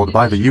controlled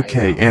by the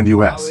UK and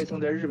US.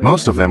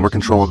 Most of them were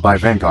controlled by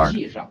Vanguard,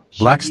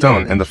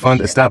 Blackstone, and the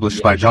fund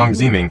established by Jiang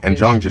Zemin and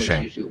Zhang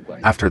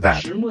Zhisheng. After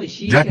that,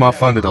 Jack Ma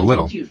funded a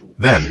little.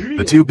 Then,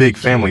 the two big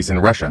families in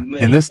Russia.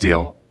 In this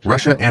deal,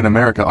 Russia and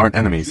America aren't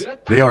enemies,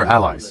 they are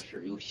allies.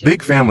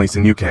 Big families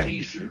in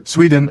UK,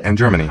 Sweden, and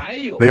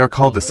Germany. They are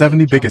called the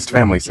 70 biggest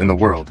families in the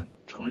world.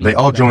 They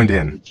all joined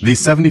in. These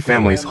 70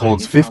 families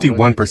holds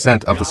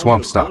 51% of the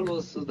swamp stock,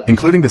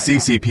 including the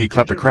CCP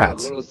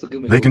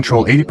kleptocrats. They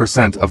control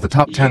 80% of the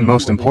top 10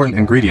 most important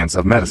ingredients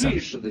of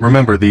medicine.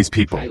 Remember these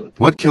people.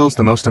 What kills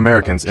the most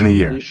Americans in a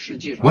year?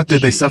 What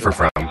did they suffer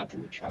from?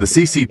 The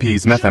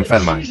CCP's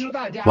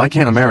methamphetamine. Why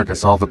can't America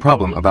solve the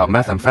problem about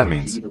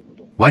methamphetamines?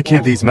 Why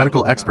can't these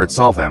medical experts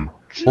solve them?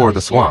 Or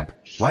the swamp?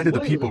 Why did the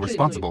people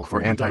responsible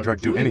for anti-drug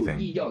do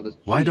anything?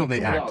 Why don't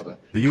they act?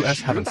 The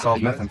US haven't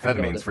solved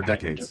methamphetamines for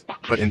decades,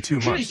 but in 2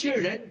 months,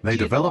 they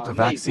developed a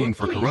vaccine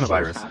for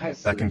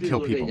coronavirus that can kill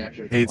people.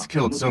 AIDS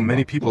killed so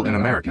many people in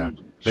America.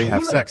 They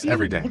have sex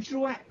every day.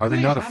 Are they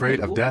not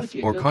afraid of death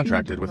or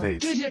contracted with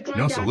AIDS?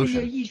 No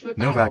solution.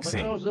 No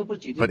vaccine.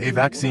 But a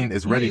vaccine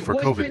is ready for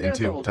COVID in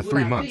 2 to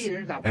 3 months,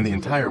 and the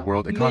entire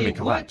world economy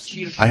collapsed.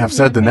 I have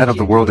said the net of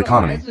the world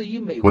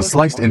economy was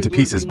sliced into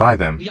pieces by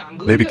them.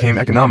 They became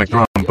economic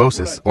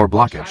thrombosis or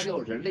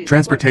blockage,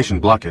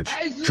 transportation blockage,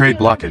 trade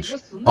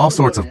blockage, all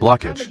sorts of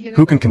blockage.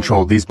 Who can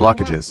control these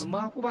blockages?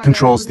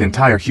 Controls the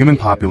entire human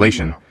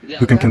population.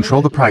 Who can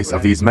control the price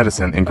of these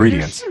medicine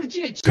ingredients?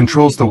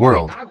 Controls the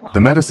world. The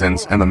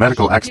medicines and the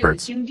medical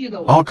experts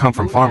all come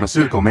from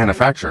pharmaceutical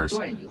manufacturers.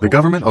 The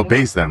government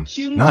obeys them,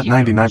 not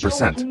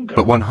 99%,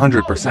 but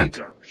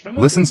 100%.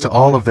 Listens to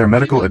all of their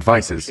medical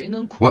advices,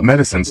 what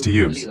medicines to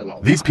use.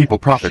 These people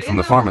profit from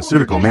the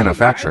pharmaceutical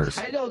manufacturers.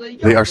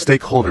 They are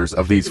stakeholders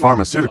of these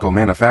pharmaceutical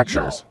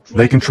manufacturers.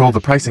 They control the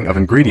pricing of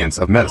ingredients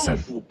of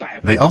medicine.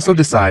 They also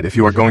decide if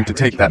you are going to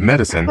take that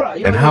medicine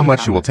and how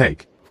much you will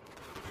take.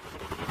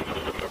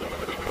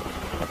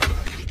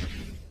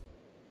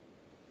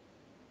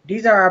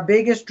 These are our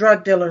biggest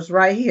drug dealers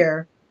right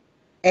here.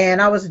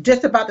 And I was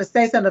just about to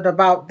say something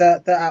about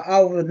the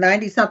over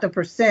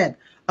 90-something%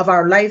 of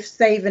our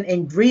life-saving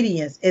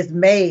ingredients is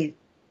made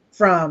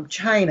from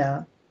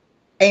China,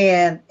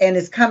 and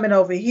it's coming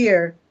over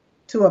here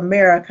to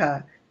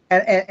America.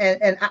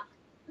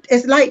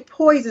 It's like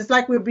poison. It's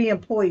like we're being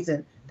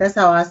poisoned. That's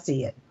how I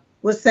see it.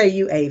 What say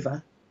you,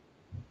 Ava?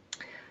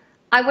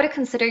 I would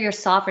consider your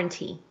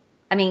sovereignty.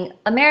 I mean,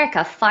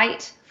 America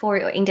fight for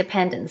your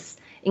independence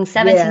in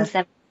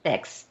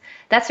 1776.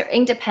 That's your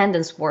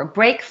independence war,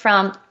 break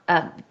from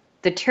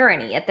the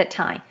tyranny at that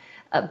time,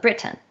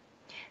 Britain.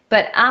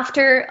 But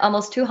after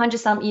almost 200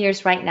 some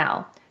years right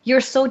now, you're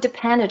so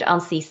dependent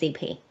on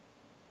CCP,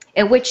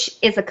 which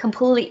is a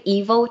completely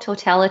evil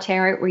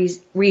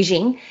totalitarian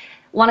regime,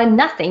 wanted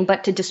nothing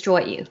but to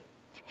destroy you.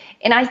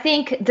 And I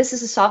think this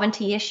is a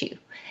sovereignty issue.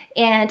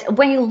 And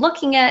when you're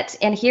looking at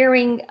and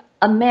hearing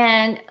a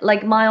man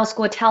like Miles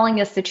Guo telling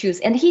us the truth,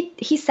 and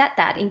he said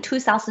that in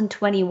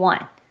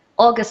 2021,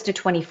 August the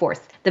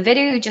 24th, the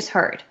video you just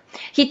heard.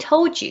 He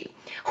told you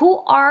who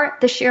are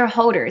the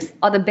shareholders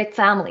of the big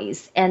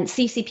families and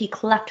CCP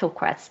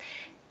kleptocrats.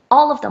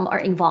 All of them are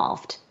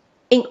involved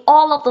in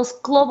all of those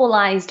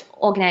globalized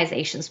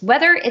organizations,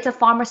 whether it's a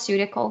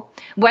pharmaceutical,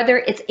 whether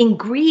it's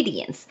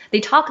ingredients. They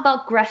talk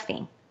about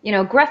graphene. You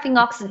know, graphene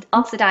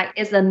oxide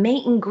is the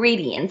main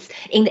ingredients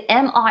in the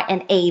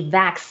mRNA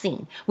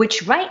vaccine,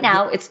 which right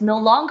now it's no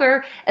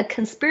longer a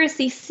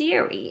conspiracy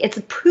theory. It's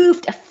a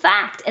proved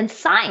fact and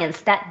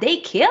science that they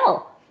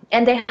kill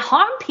and they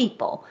harm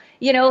people,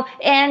 you know,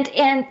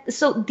 and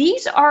so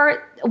these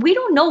are, we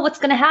don't know what's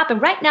going to happen.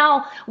 Right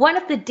now, one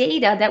of the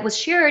data that was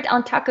shared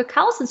on Tucker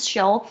Carlson's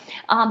show,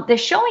 they're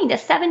showing that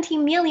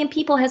 17 million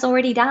people has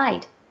already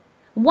died.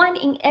 1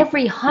 in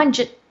every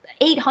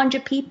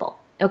 800 people.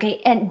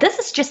 Okay, and this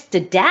is just the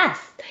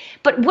death.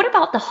 But what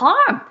about the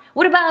harm?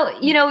 What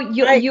about, you know,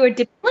 you're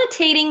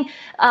debilitating,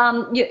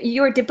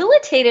 you're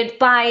debilitated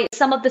by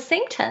some of the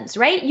symptoms,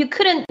 right? You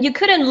couldn't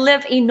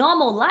live a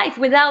normal life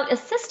without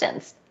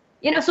assistance.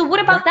 You know, so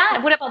what about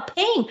that? What about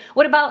pain?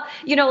 What about,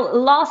 you know,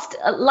 lost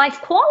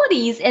life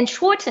qualities and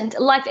shortened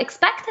life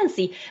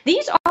expectancy?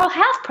 These are all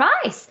half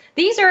price.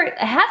 These are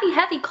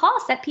heavy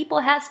costs that people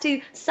has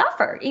to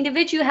suffer,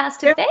 individual has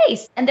to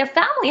face, and their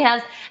family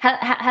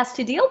has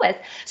to deal with.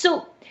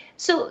 So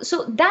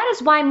that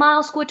is why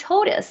Miles Guo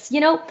told us, you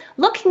know,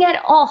 looking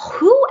at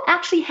who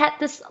actually had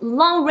this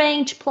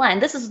long-range plan.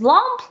 This is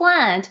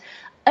long-planned,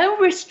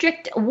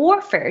 unrestricted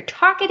warfare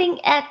targeting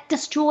at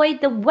destroy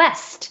the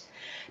West,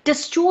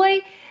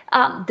 destroy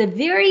the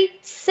very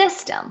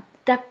system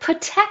that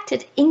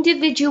protected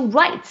individual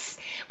rights,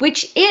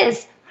 which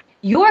is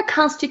your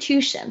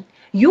constitution,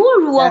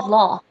 your rule of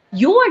law,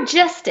 your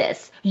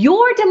justice,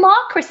 your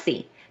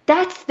democracy.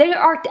 That's they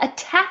are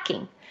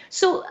attacking.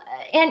 So,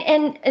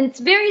 and it's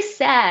very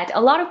sad. A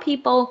lot of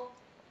people,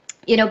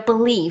 you know,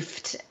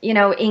 believed, you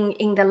know,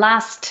 in the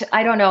last,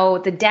 I don't know,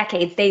 the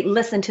decades, they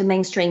listened to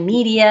mainstream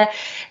media.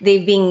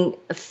 They've been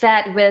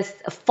fed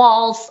with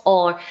false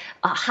or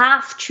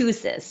half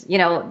truths, you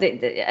know,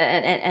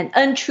 and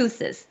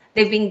untruths.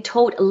 They've been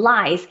told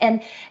lies,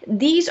 and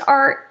these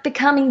are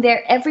becoming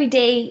their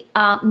everyday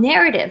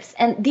narratives.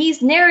 And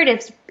these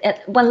narratives,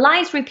 when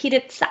lies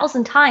repeated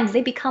 1,000 times,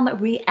 they become a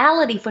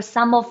reality for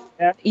some of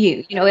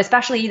you know,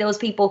 especially those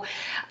people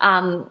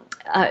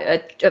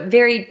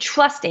very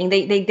trusting.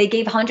 They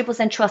gave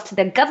 100% trust to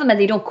their government.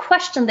 They don't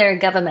question their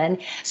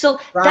government. So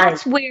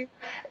that's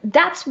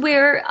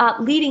where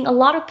leading a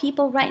lot of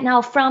people right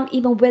now from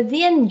even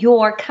within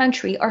your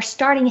country are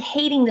starting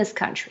hating this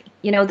country.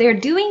 You know, they're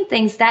doing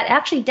things that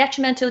actually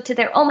detrimental to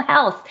their own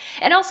health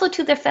and also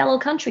to their fellow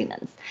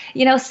countrymen.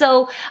 You know,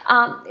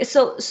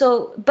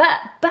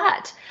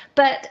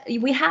 but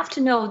we have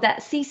to know that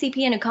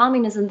CCP and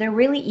communism, they're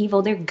really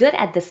evil. They're good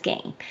at this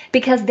game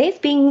because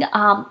they've been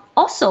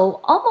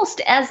also almost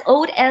as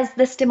old as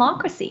this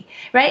democracy,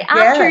 right?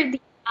 After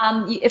the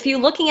if you're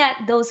looking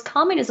at those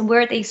communism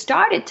where they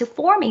started to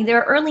forming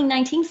their early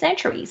 19th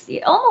centuries,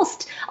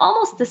 almost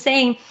the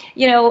same,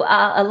 you know,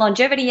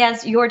 longevity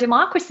as your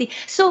democracy.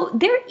 So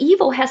their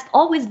evil has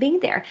always been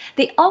there.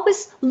 They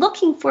always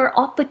looking for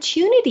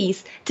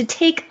opportunities to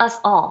take us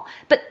all.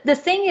 But the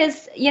thing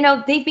is, you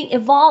know, they've been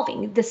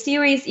evolving. The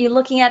series, you're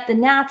looking at the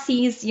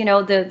Nazis, you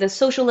know, the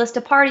Socialist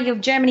Party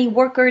of Germany,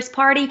 Workers'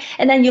 Party,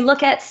 and then you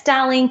look at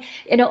Stalin,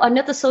 you know,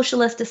 another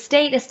socialist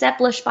state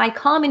established by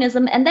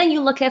communism, and then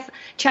you look at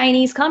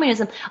Chinese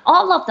communism.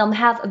 All of them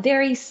have a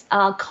very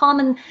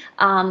common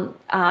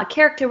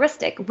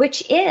characteristic,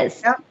 which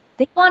is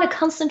they want a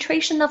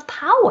concentration of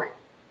power.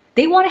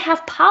 They want to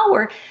have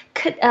power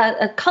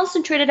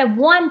concentrated at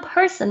one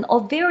person or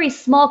very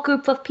small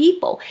group of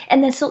people,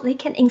 and then so they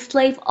can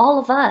enslave all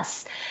of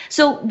us.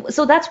 So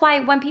that's why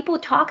when people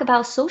talk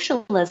about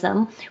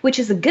socialism, which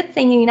is a good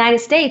thing in the United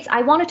States,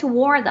 I wanted to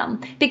warn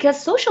them,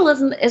 because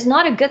socialism is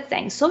not a good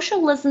thing.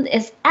 Socialism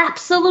is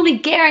absolutely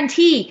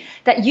guaranteed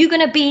that you're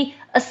going to be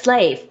a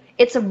slave.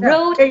 It's a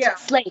road to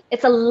slave.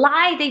 It's a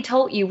lie they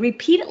told you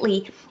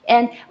repeatedly.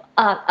 And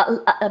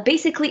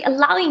basically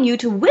allowing you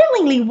to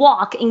willingly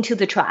walk into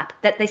the trap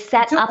that they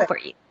set up for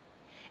you.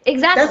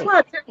 Exactly. That's why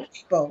I tell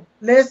people,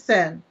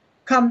 listen,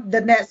 come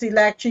the next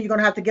election, you're going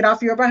to have to get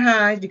off your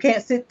behinds. You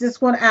can't sit this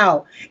one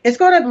out. It's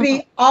going to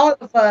be all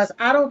of us.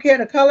 I don't care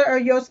the color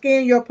of your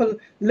skin, your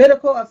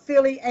political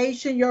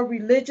affiliation, your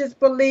religious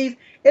belief.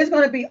 It's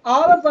going to be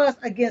all of us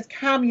against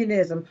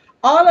communism,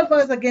 all of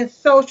us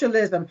against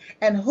socialism.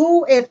 And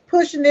who is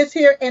pushing this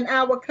here in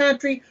our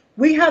country?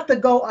 We have to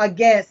go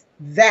against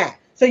that.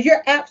 So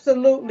you're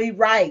absolutely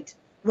right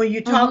when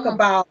you talk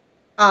about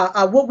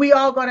what we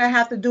all going to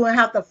have to do and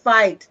have to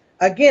fight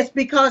against,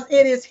 because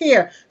it is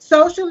here.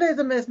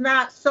 Socialism is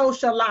not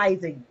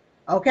socializing,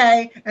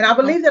 okay? And I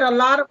believe that a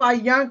lot of our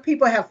young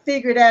people have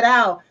figured that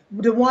out,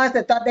 the ones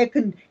that thought they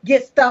could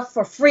get stuff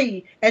for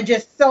free and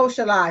just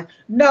socialize.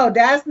 No,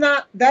 that's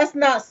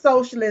not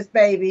socialist,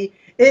 baby.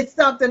 It's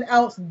something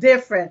else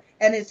different,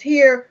 and it's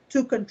here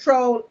to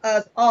control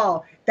us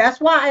all. That's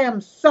why I am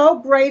so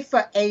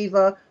grateful,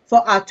 Ava,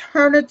 for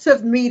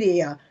alternative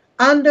media,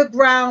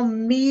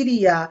 underground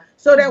media,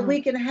 so that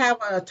we can have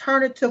an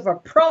alternative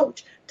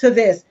approach to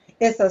this.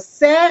 It's a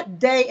sad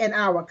day in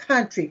our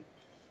country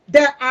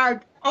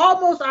that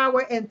almost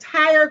our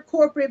entire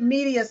corporate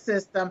media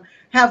system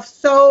have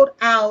sold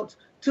out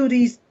to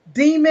these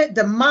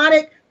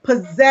demonic,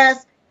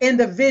 possessed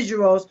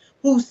individuals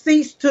who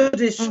seek to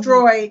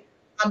destroy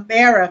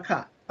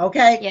America.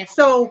 Okay? Yes.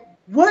 So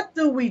what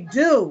do we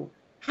do?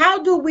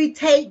 How do we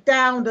take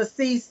down the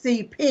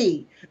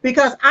CCP?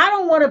 Because I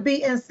don't want to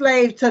be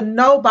enslaved to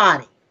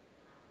nobody.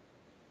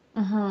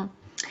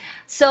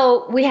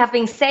 So we have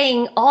been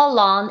saying all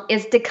along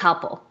is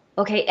decouple.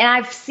 Okay, and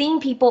I've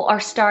seen people are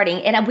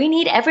starting, and we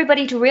need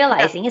everybody to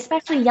realizing,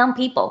 especially young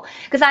people,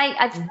 because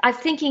I'm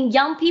thinking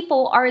young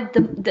people are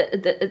the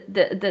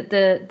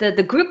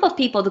group of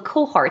people, the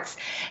cohorts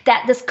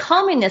that this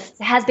communist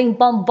has been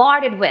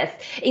bombarded with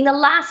in the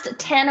last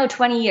 10 or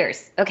 20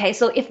 years. Okay,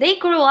 so if they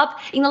grew up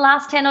in the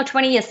last 10 or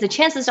 20 years, the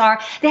chances are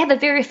they have a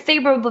very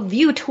favorable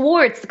view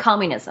towards the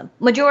communism.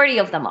 Majority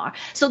of them are.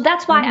 So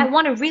that's why I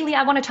want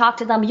to talk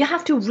to them. You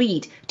have to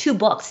read 2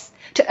 books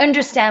to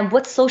understand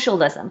what's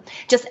socialism.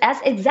 Just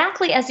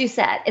exactly as you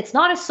said, it's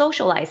not a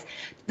socialized.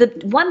 The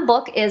one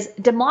book is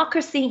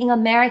Democracy in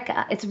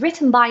America. It's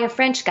written by a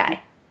French guy,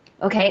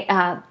 okay,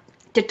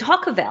 de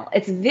Tocqueville.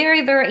 It's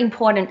very, very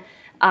important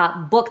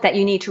book that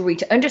you need to read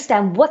to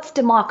understand what's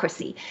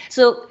democracy.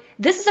 So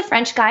this is a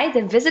French guy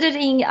that visited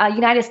in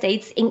United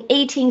States in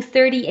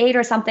 1838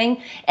 or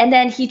something, and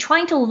then he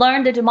trying to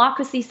learn the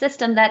democracy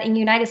system that in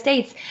United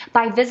States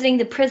by visiting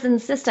the prison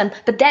system.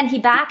 But then he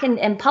back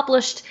and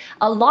published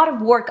a lot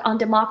of work on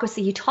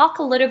democracy. He talked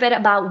a little bit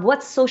about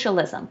what's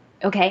socialism.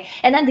 Okay,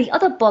 and then the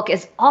other book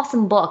is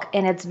awesome book,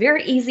 and it's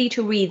very easy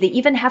to read. They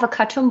even have a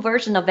cartoon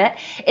version of it.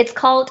 It's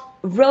called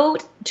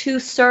Road to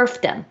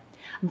Serfdom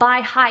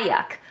by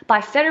Hayek, by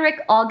Frederick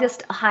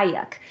August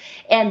Hayek.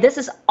 And this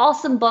is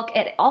awesome book.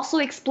 It also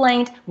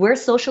explained where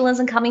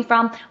socialism coming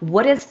from,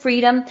 what is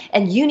freedom,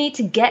 and you need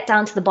to get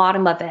down to the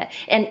bottom of it.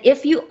 And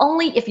if you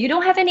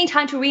don't have any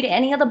time to read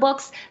any of the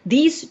books,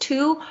 these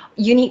 2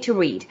 you need to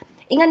read.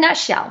 In a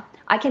nutshell,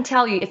 I can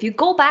tell you, if you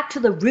go back to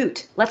the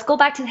root, let's go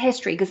back to the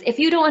history, because if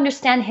you don't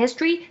understand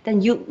history,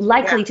 then you're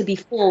likely to be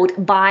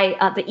fooled by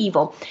the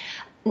evil.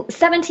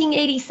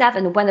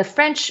 1787, when the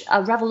French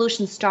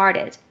Revolution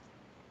started,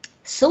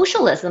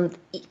 socialism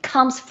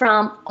comes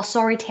from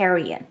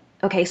authoritarian.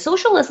 Okay,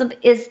 socialism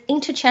is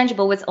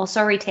interchangeable with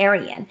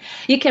authoritarian.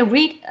 You can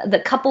read the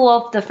couple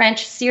of the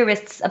French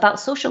theorists about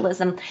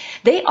socialism.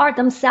 They are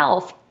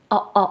themselves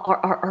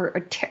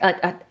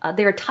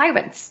they're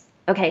tyrants.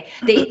 Okay,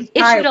 they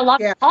issued a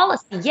lot of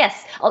policy.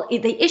 Yes,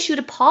 they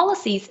issued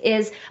policies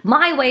is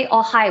my way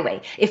or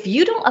highway. If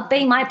you don't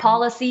obey my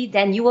policy,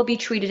 then you will be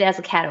treated as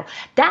a cattle.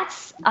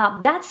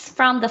 That's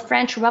from the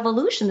French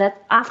Revolution,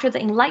 that after the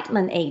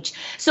Enlightenment age.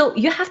 So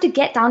you have to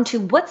get down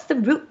to what's the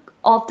root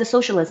of the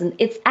socialism.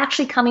 It's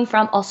actually coming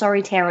from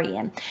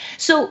authoritarian.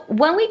 So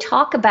when we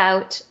talk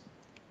about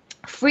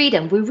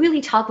freedom, we really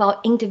talk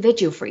about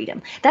individual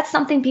freedom. That's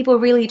something people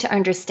really to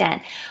understand.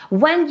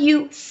 When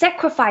you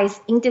sacrifice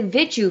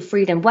individual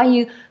freedom, when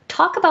you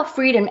talk about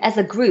freedom as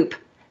a group,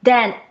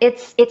 then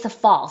it's a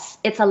false,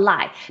 it's a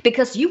lie,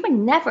 because you would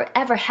never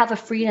ever have a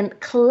freedom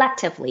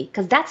collectively,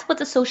 because that's what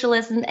the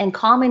socialism and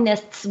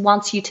communists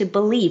wants you to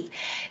believe.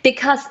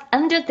 Because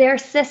under their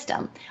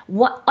system,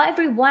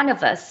 every one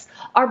of us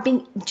are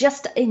being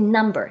just a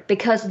number,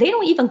 because they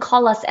don't even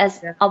call us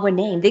as our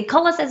name. They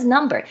call us as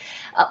number.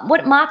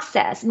 What Marx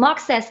says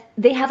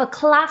they have a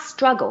class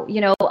struggle.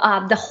 You know,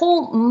 the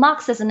whole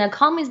Marxism and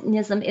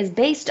communism is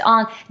based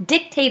on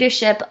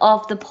dictatorship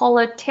of the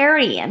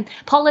proletarian.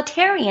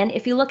 Proletarian,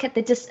 if you look at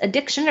a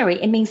dictionary,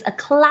 it means a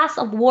class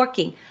of a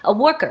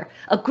worker,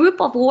 a group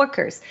of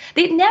workers.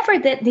 They never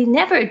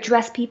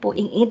address people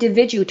in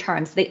individual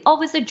terms. They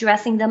always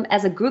addressing them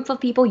as a group of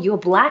people.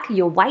 You're black,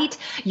 you're white,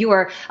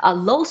 you're a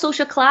low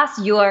social class,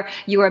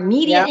 you're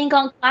median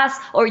income class,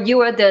 or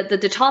you are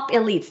the top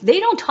elites. They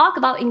don't talk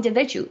about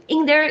individual.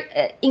 In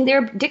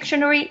their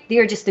dictionary,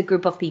 they're just a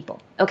group of people.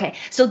 Okay,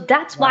 so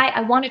that's why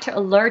I wanted to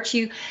alert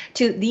you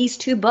to these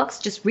two books.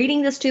 Just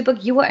reading these two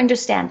books, you will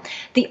understand.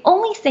 The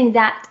only thing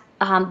that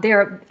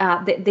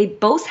they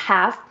both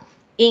have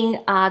in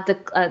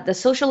the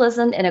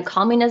socialism and a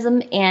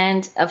communism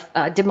and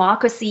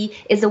democracy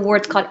is a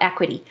word called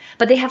equity,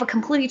 but they have a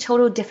completely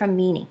total different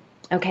meaning.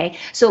 Okay,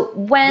 so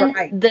when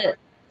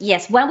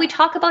when we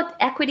talk about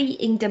equity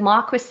in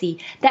democracy,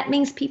 that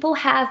means people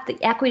have the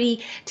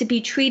equity to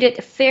be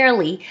treated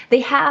fairly.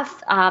 They have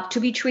to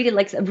be treated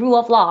like a rule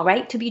of law,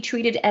 right? To be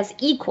treated as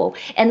equal.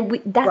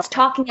 And that's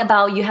talking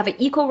about you have an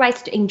equal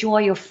rights to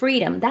enjoy your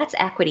freedom. That's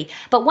equity.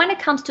 But when it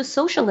comes to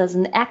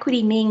socialism,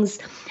 equity means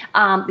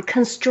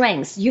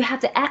constraints. You have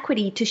the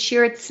equity to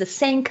share the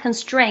same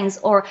constraints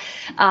or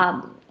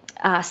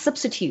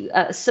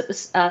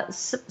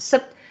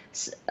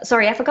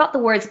sorry, I forgot the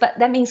words, but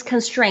that means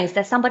constraints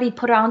that somebody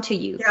put onto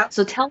you.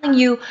 So telling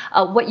you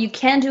what you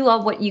can do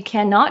or what you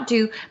cannot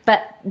do,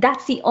 but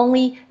that's the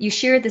only, you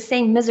share the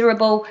same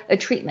miserable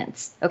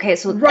treatments. Okay,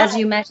 so as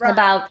you mentioned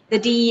about the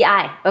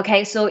DEI.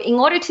 Okay, so in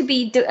order to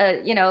be,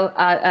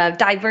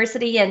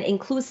 diversity and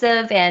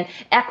inclusive and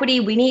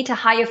equity, we need to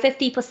hire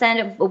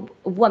 50% of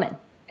women.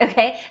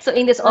 Okay, so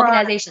in this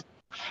organization,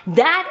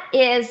 that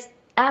is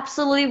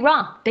absolutely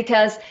wrong,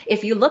 because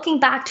if you're looking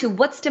back to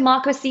what's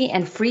democracy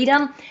and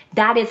freedom,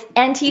 that is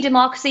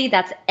anti-democracy,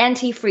 that's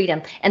anti-freedom,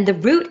 and the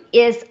root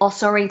is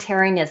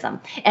authoritarianism.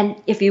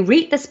 And if you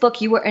read this book,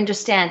 you will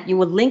understand, you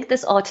will link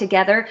this all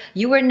together,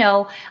 you will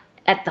know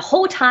at the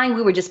whole time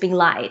we were just being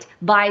lied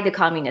by the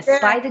communists,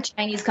 by the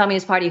Chinese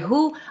Communist Party,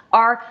 who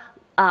are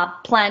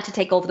planned to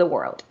take over the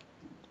world.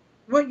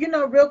 Well,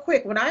 real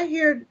quick, when I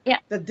hear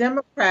the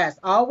Democrats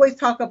always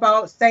talk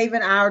about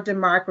saving our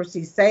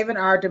democracy,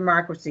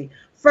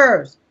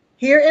 first,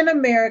 here in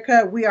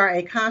America, we are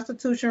a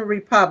constitutional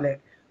republic.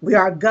 We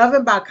are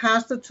governed by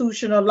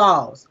constitutional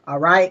laws, all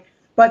right?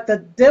 But the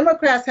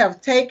Democrats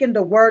have taken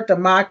the word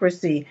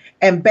democracy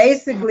and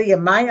basically,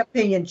 in my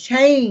opinion,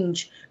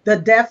 changed the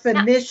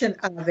definition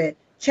of it,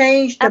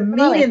 changed the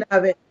meaning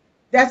of it.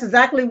 That's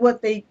exactly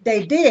what they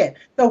did.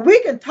 So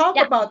we can talk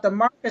about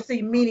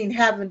democracy, meaning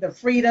having the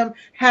freedom,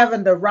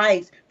 having the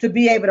rights to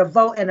be able to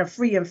vote in a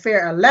free and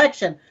fair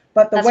election.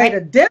 But the way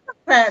the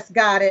Democrats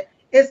got it,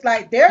 it's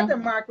like their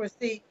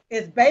democracy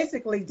is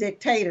basically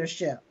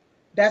dictatorship.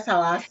 That's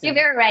how I see it. You're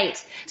very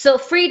right. So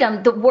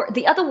freedom,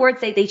 the other word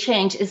they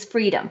change is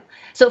freedom.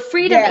 So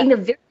freedom in the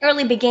very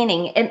early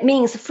beginning, it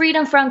means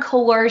freedom from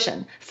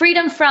coercion,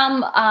 freedom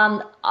from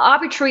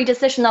arbitrary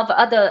decision of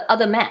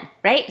other men,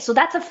 right? So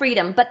that's a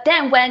freedom. But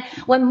then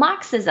when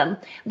Marxism,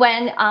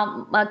 when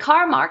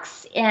Karl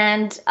Marx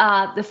and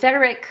the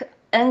Frederick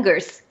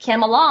Engels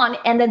came along,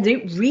 and then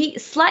they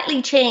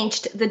slightly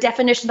changed the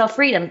definition of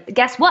freedom.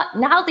 Guess what?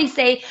 Now they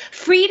say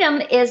freedom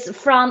is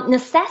from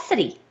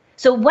necessity.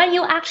 So when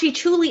you're actually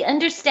truly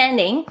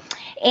understanding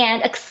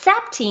and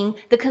accepting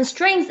the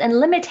constraints and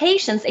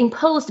limitations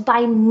imposed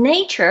by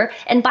nature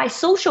and by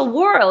social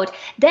world,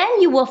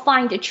 then you will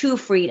find a true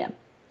freedom.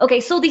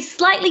 Okay, so they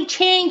slightly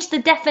changed the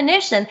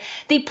definition.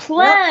 They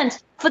planned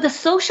for the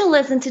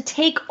socialism to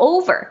take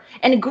over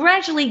and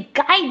gradually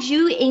guide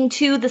you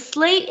into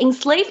the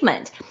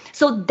enslavement.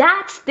 So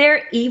that's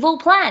their evil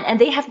plan,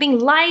 and they have been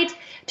lied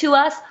to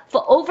us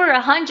for over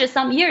 100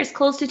 some years,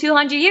 close to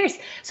 200 years.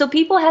 So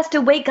people has to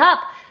wake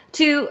up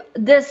to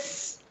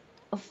this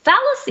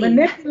fallacy.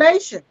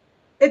 Manipulation.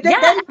 They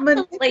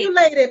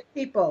manipulated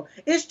people.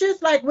 It's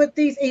just like with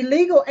these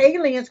illegal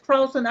aliens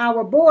crossing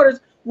our borders.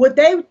 What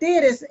they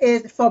did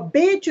is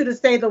forbid you to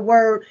say the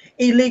word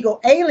illegal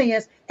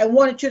aliens and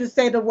wanted you to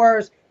say the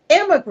words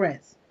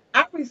immigrants.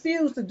 I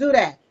refuse to do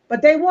that.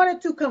 But they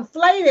wanted to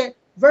conflate it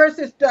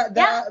versus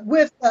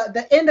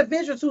the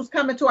individuals who's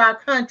coming to our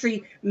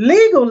country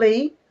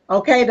legally.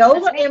 Okay,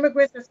 those are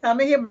immigrants that's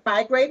coming here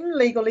migrating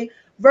legally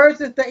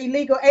versus the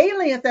illegal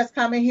aliens that's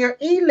coming here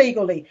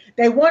illegally.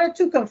 They wanted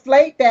to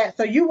conflate that,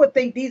 so you would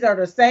think these are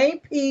the same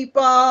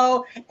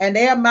people and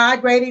they're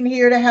migrating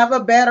here to have a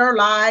better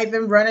life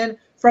and running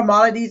from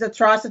all of these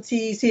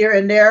atrocities here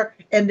in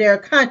their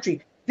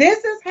country.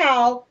 This is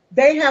how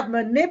they have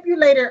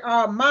manipulated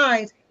our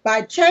minds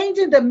by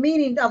changing the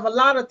meaning of a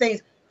lot of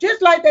things,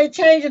 just like they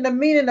changing the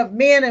meaning of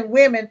men and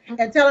women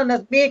and telling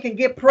us men can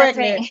get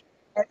pregnant.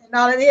 And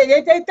all of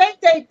it.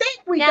 They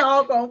think we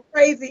all go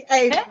crazy.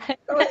 Hey,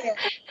 go ahead.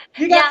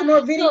 You got some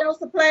more videos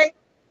to play?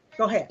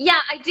 Go ahead. Yeah,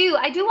 I do.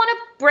 I do want to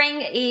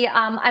bring a.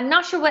 I'm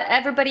not sure what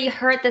everybody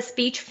heard the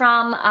speech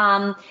from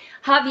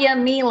Javier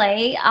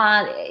Milei.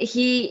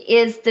 He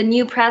is the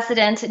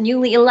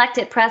newly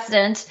elected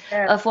president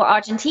for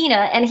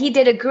Argentina, and he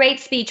did a great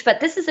speech. But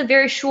this is a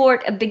very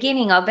short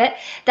beginning of it.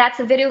 That's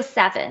video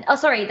 7. Oh,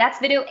 sorry, that's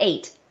video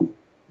 8.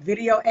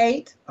 Video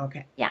 8.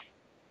 Okay. Yeah.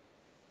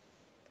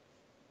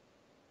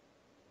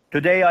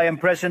 Today, I am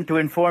present to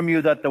inform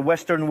you that the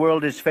Western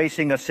world is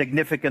facing a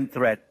significant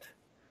threat.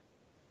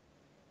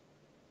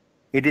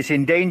 It is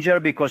in danger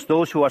because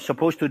those who are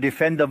supposed to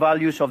defend the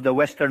values of the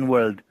Western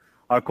world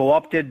are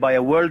co-opted by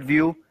a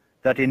worldview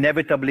that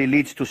inevitably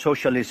leads to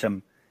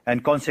socialism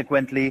and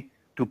consequently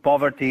to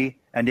poverty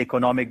and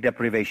economic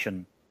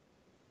deprivation.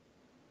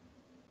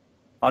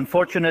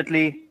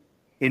 Unfortunately,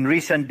 in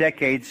recent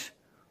decades,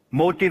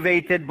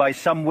 motivated by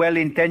some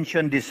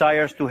well-intentioned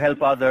desires to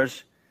help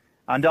others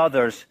and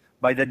others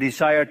by the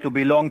desire to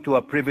belong to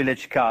a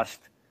privileged caste,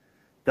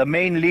 the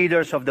main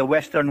leaders of the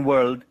Western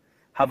world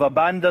have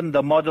abandoned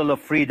the model of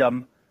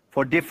freedom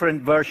for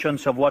different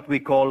versions of what we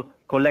call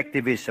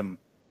collectivism.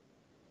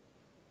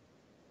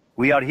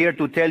 We are here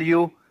to tell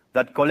you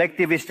that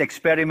collectivist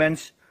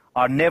experiments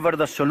are never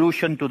the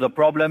solution to the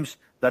problems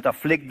that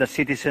afflict the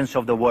citizens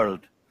of the world,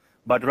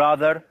 but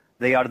rather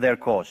they are their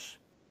cause.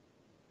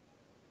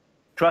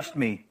 Trust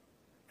me,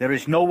 there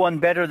is no one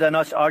better than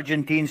us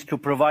Argentines to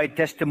provide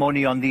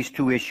testimony on these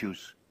two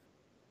issues.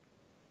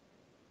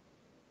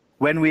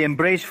 When we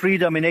embraced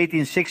freedom in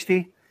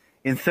 1860,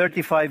 in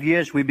 35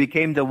 years we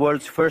became the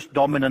world's first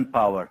dominant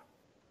power.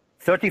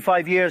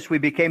 35 years we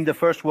became the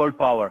first world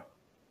power.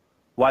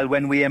 While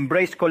when we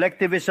embraced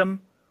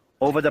collectivism,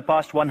 over the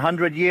past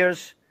 100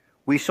 years,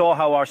 we saw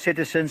how our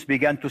citizens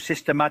began to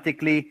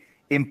systematically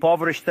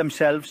impoverish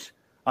themselves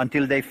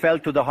until they fell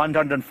to the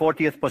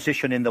 140th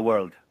position in the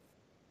world.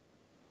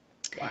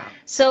 Wow.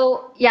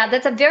 So, yeah,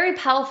 that's a very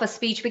powerful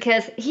speech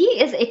because he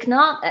is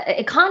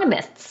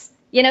economists.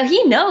 You know,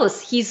 he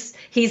knows his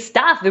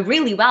stuff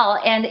really well.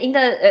 And in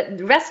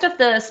the rest of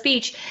the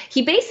speech,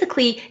 he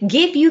basically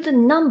gave you the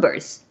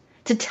numbers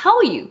to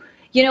tell you,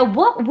 you know,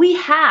 what we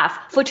have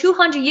for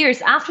 200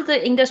 years after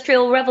the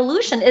Industrial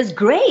Revolution is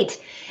great.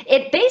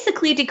 It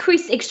basically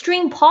decreased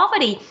extreme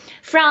poverty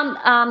from,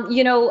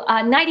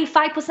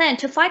 95%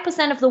 to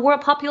 5% of the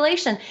world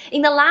population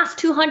in the last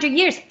 200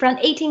 years, from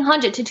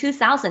 1800 to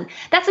 2000.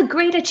 That's a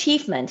great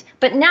achievement.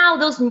 But now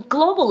those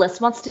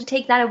globalists wants to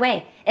take that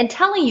away and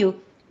telling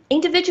you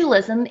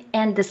individualism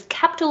and this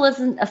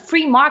capitalism, a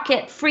free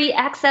market, free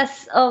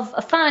access of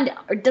a fund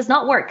does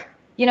not work.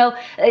 You know,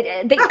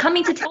 they're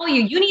coming to tell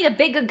you, you need a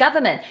bigger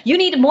government, you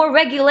need more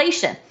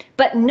regulation.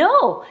 But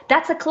no,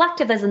 that's a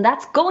collectivism.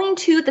 That's going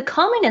to the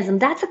communism.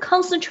 That's a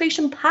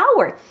concentration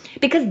power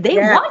because they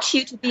want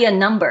you to be a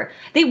number.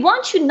 They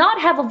want you not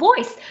have a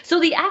voice so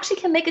they actually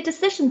can make a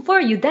decision for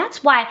you.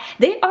 That's why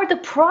they are the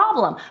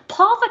problem.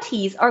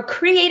 Poverties are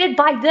created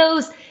by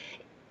those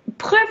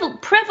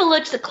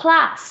privileged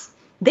class.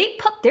 They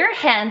put their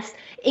hands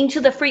into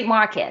the free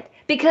market.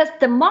 Because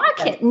the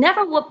market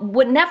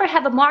would never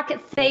have a market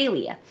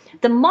failure.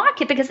 The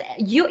market, because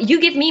you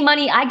give me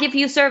money, I give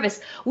you service.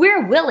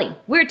 We're willing.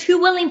 We're two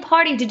willing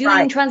parties to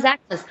doing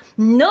transactions.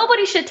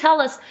 Nobody should tell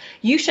us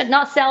you should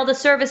not sell the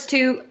service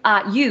to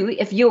you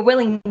if you're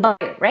willing to buy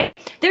it, right?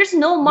 There's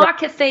no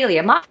market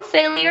failure. Market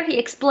failure, he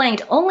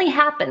explained, only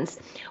happens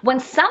when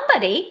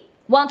somebody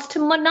wants to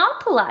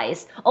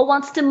monopolize or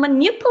wants to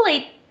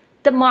manipulate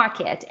the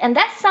market. And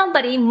that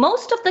somebody,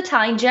 most of the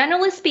time,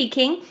 generally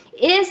speaking,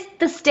 is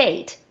the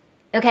state.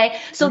 Okay,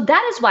 so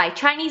that is why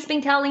Chinese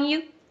been telling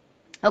you,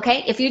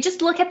 okay, if you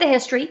just look at the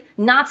history,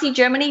 Nazi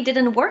Germany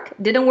didn't work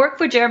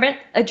for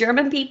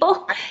German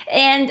people,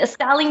 and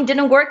Stalin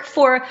didn't work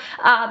for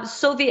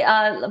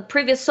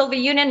previous Soviet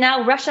Union,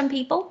 now Russian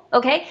people,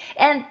 okay,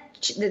 and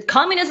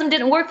communism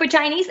didn't work for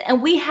Chinese,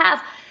 and we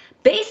have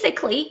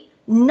basically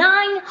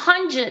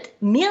 900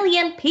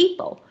 million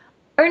people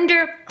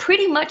under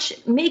pretty much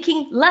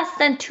making less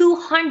than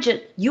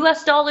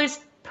 $200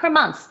 per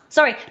month.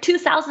 Sorry,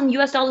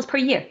 $2,000 per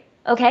year.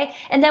 Okay,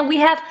 and then we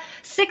have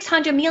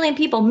 600 million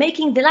people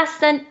making less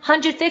than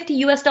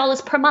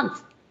 $150 per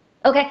month.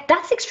 Okay,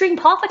 that's extreme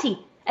poverty,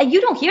 and you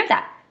don't hear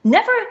that.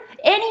 Never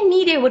any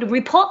media would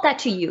report that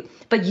to you,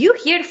 but you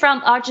hear it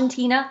from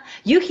Argentina,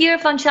 you hear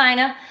it from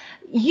China,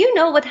 you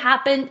know what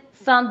happened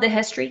from the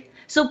history.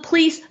 So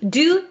please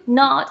do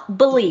not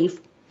believe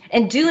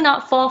and do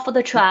not fall for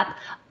the trap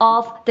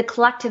of the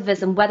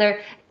collectivism, whether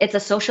it's a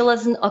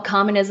socialism or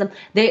communism.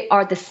 They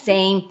are the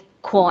same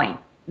coin.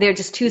 They're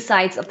just two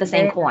sides of the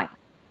same coin.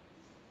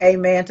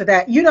 Amen to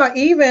that. You know,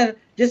 even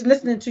just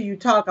listening to you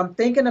talk, I'm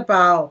thinking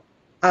about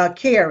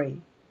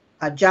Kerry,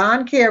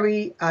 John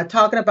Kerry,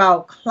 talking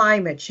about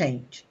climate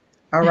change.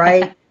 All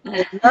right.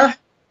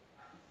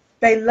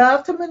 They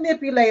love to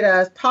manipulate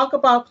us, talk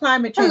about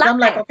climate change. I'm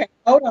like, okay,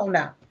 hold on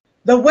now.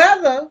 The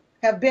weather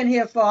have been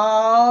here for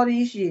all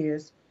these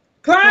years.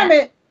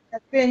 Climate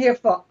has been here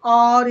for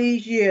all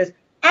these years.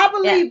 I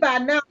believe by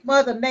now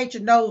Mother Nature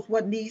knows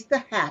what needs to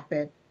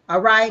happen. All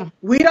right.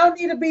 We don't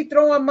need to be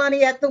throwing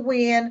money at the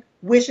wind,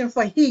 wishing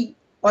for heat,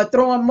 or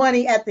throwing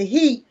money at the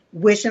heat,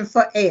 wishing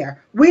for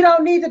air. We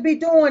don't need to be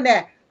doing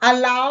that.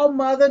 Allow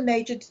Mother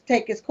Nature to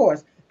take its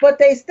course. But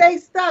they stay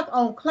stuck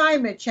on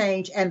climate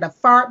change and the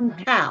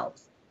farting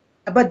cows.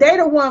 But they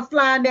the one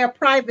flying their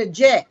private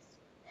jets.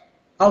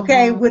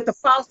 Okay, with the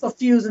fossil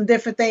fuels and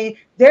different things.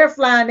 They're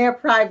flying their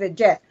private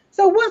jets.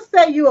 So what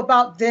say you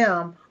about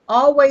them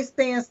always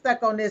staying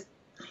stuck on this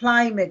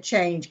climate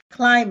change.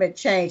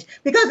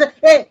 Because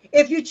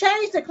if you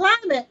change the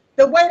climate,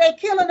 the way they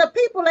killing the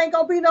people ain't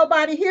gonna be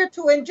nobody here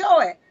to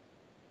enjoy it.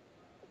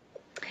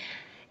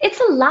 It's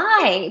a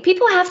lie.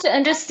 People have to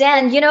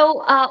understand, we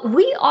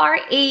are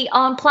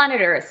on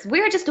planet Earth.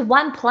 We're just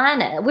one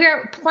planet.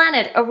 We're a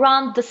planet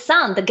around the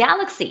sun, the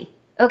galaxy.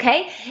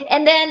 Okay.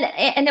 And then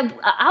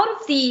out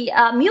of the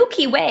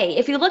Milky Way,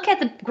 if you look at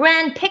the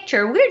grand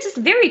picture, we're just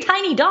a very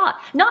tiny dot.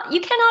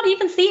 You cannot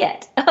even see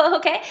it.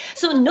 Okay.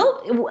 So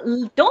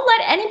don't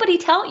let anybody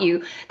tell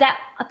you that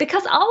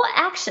because our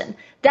action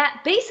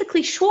that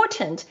basically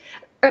shortened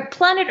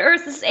planet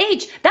Earth's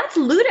age. That's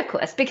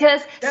ludicrous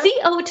because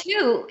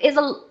CO2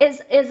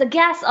 is a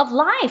gas of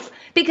life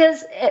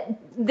because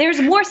there's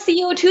more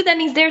CO2, that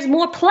means there's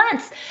more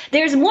plants.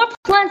 There's more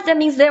plants, that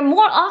means there's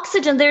more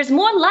oxygen, there's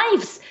more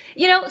lives.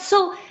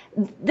 So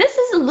this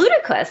is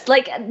ludicrous.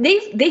 Like they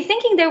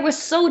thinking they were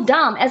so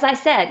dumb. As I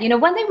said,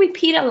 when they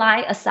repeat a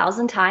lie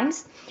 1,000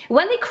 times,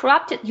 when they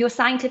corrupted your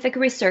scientific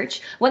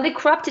research, when they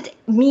corrupted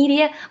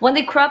media, when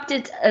they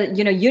corrupted,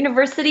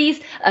 universities,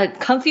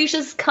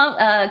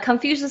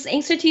 Confucius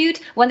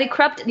Institute, when they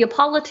corrupt your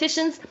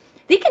politicians,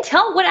 they can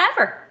tell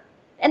whatever,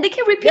 and they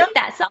can repeat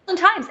that 1,000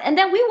 times, and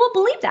then we will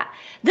believe that.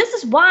 This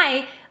is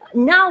why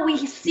now we're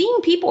seeing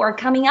people are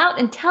coming out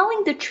and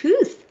telling the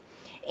truth.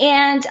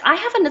 And I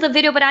have another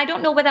video, but I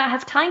don't know whether I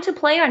have time to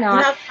play or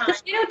not.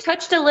 This video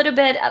touched a little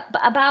bit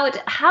about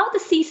how the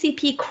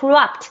CCP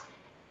corrupt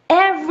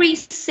every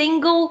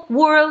single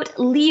world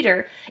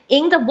leader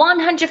in the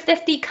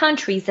 150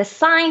 countries that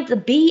signed the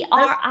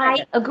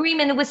BRI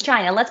agreement with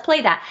China. Let's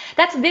play that.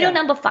 That's video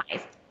number 5.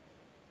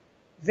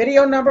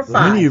 Video number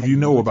 5. Many of you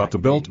know about the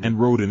Belt and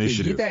Road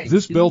Initiative.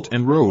 This Belt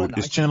and Road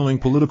is channeling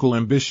political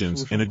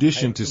ambitions in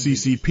addition to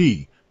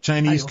CCP,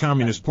 Chinese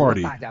Communist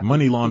Party,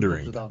 money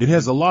laundering. It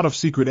has a lot of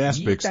secret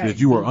aspects that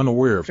you are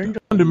unaware of.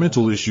 The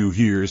fundamental issue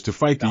here is to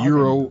fight the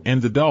euro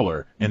and the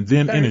dollar, and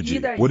then energy.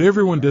 What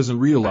everyone doesn't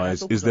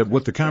realize is that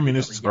what the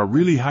communists are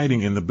really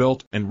hiding in the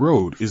Belt and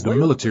Road is the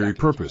military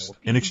purpose.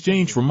 In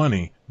exchange for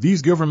money,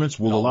 these governments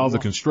will allow the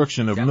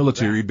construction of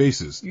military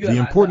bases. The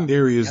important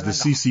areas the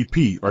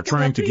CCP are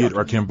trying to get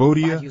are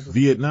Cambodia,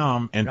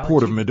 Vietnam, and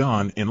Port of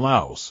Medan in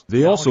Laos.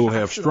 They also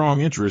have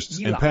strong interests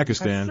in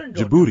Pakistan,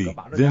 Djibouti,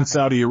 then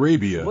Saudi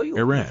Arabia,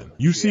 Iran.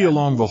 You see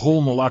along the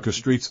whole Malacca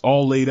Straits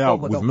all laid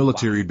out with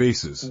military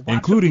bases,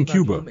 including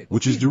Cuba,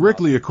 which is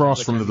directly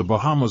across from the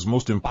Bahamas'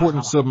 most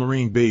important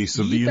submarine base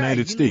of the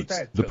United States.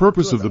 The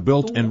purpose of the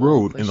Belt and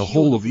Road in the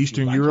whole of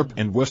Eastern Europe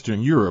and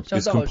Western Europe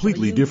is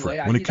completely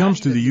different. When it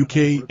comes to the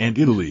UK and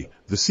Italy,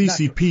 the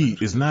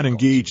CCP is not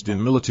engaged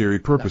in military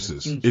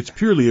purposes. It's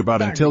purely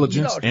about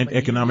intelligence and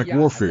economic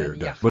warfare.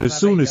 But as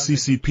soon as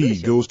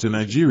CCP goes to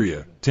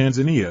Nigeria,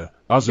 Tanzania,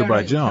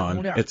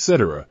 Azerbaijan,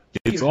 etc.,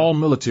 it's all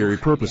military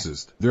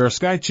purposes. There are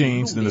sky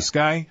chains in the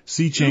sky,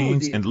 sea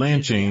chains, and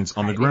land chains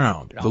on the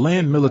ground. The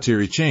land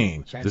military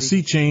chain, the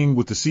sea chain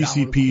with the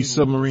CCP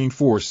submarine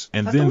force,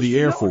 and then the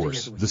air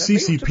force. The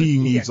CCP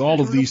needs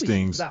all of these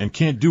things and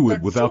can't do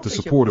it without the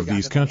support of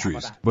these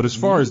countries. But as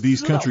far as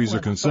these countries are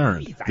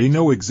concerned, they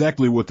know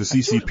exactly what the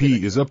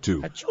CCP is up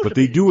to, but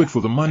they do it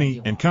for the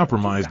money and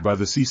compromised by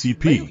the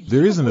CCP.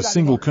 There isn't a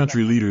single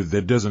country leader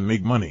that doesn't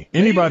make money.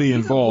 Anybody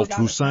involved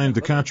who signed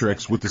the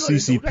contracts with the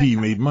CCP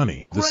made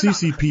money. The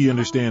CCP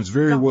understands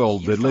very well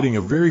that letting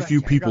a very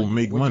few people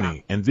make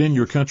money and then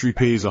your country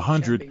pays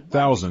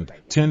 100,000,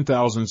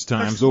 10,000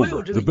 times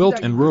over. The Belt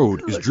and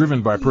Road is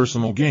driven by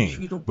personal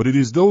gain, but it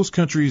is those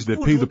countries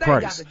that pay the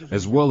price,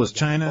 as well as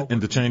China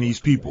and the Chinese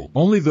people.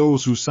 Only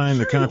those who sign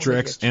the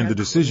contracts and the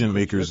decision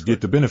makers get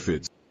the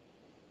benefits.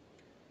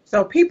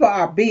 So people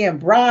are being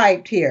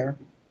bribed here.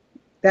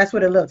 That's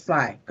what it looks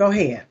like. Go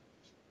ahead.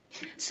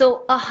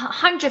 So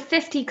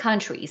 150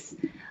 countries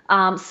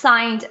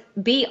signed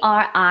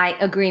BRI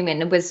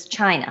agreement with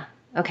China,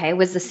 okay,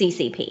 with the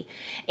CCP.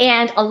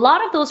 And a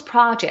lot of those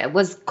projects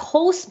was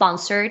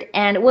co-sponsored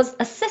and was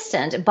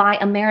assisted by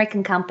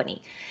American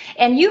company.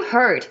 And you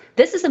heard,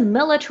 this is a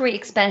military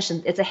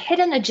expansion. It's a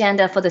hidden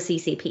agenda for the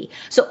CCP.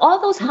 So all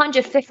those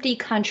 150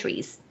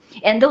 countries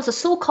and those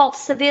so-called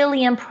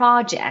civilian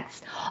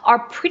projects are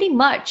pretty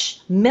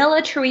much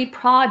military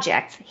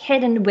projects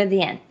hidden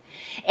within.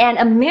 And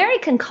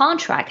American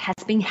contract has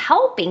been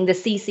helping the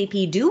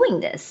CCP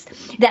doing this.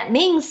 That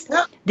means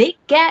they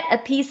get a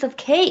piece of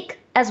cake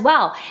as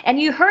well. And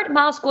you heard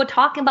Miles Guo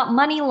talking about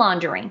money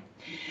laundering.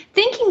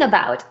 Thinking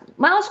about,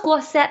 Miles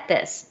Guo said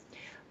this,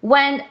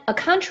 when a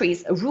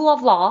country's rule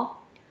of law,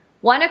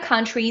 when a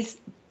country's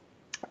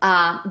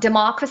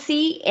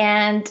democracy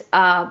and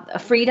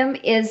freedom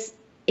is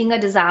in a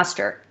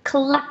disaster,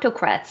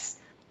 kleptocrats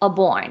are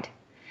born.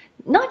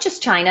 Not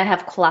just China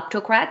have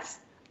kleptocrats.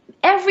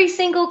 Every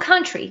single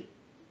country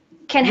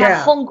can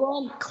have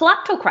homegrown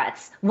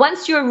kleptocrats.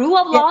 Once your rule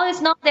of law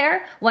is not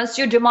there, once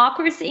your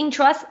democracy in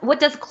trust, what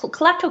does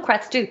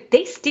kleptocrats do?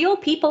 They steal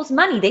people's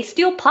money. They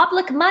steal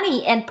public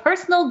money and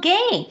personal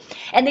gain.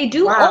 And they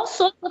do all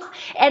sorts of,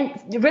 and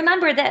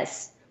remember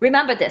this,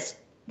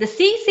 the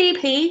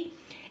CCP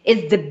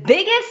is the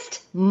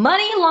biggest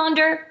money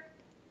launderer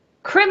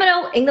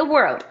criminal in the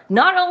world.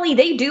 Not only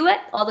they do it,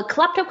 all the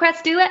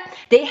kleptocrats do it,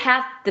 they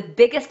have the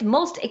biggest,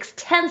 most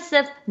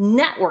extensive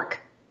network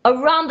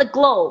around the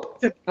globe,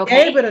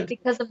 okay?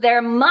 Because of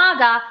their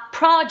MAGA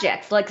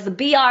projects, like the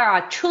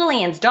BRR,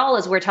 trillions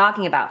dollars we're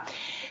talking about.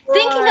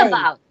 Right. Thinking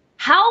about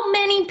how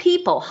many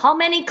people, how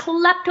many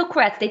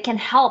kleptocrats they can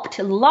help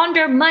to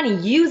launder money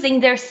using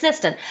their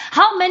system.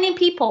 How many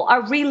people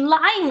are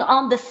relying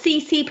on the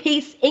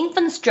CCP's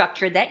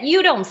infrastructure that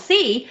you don't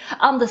see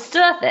on the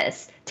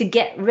surface to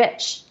get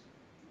rich.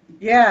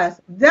 Yes,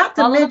 not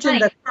to mention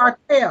the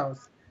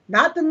cartels.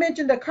 Not to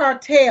mention the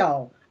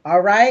cartel,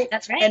 all right?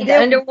 That's right, and the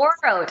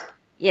underworld.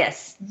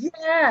 Yes.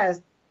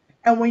 Yes.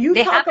 And when you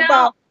talk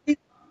about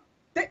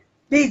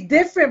these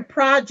different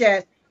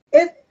projects,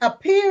 it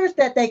appears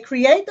that they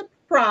create the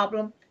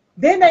problem,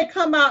 then they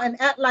come out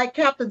and act like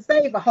Captain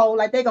Save-A-Hole,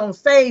 like they're going to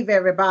save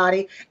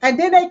everybody. And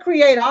then they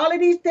create all of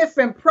these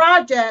different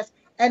projects,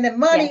 and the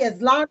money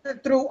is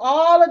laundered through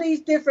all of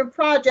these different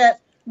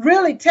projects,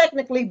 really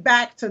technically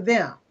back to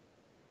them.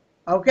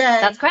 Okay?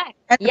 That's correct.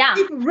 And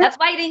that's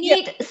why they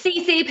need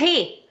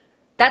CCP.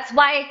 That's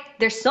why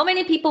there's so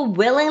many people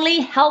willingly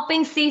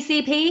helping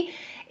CCP,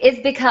 is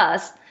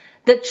because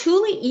the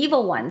truly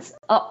evil ones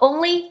are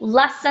only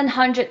less than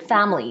 100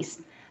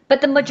 families.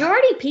 But the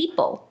majority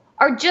people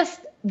are just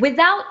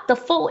without the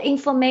full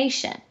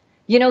information.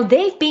 You know,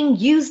 they've been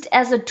used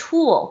as a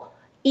tool,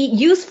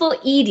 useful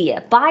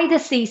idiot by the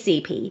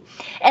CCP.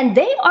 And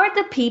they are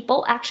the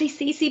people actually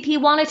CCP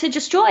wanted to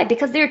destroy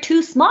because they're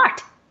too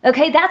smart.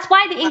 Okay, that's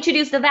why they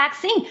introduced the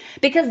vaccine,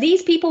 because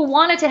these people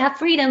wanted to have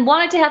freedom,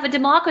 wanted to have a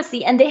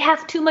democracy, and they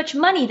have too much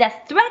money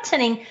that's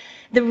threatening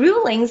the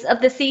rulings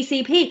of the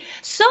CCP.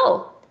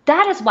 So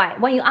that is why,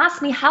 when you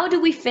ask me, how do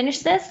we finish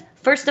this?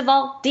 First of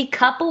all,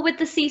 decouple with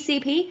the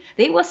CCP.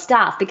 They will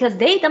stop because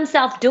they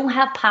themselves don't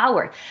have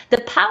power.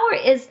 The power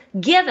is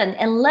given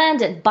and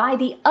landed by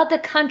the other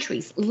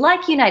countries,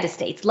 like United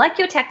States, like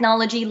your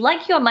technology,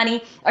 like your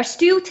money, are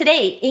still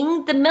today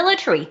in the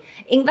military,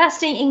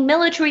 investing in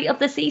military of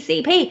the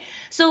CCP.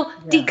 So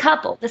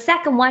decouple. The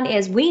second one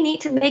is we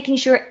need to making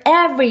sure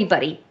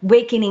everybody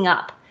waking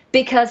up.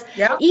 Because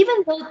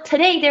even though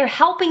today they're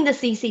helping the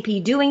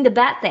CCP doing the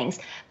bad things,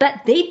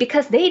 but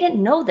because they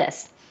didn't know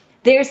this,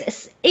 there's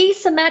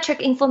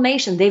asymmetric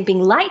information. They've been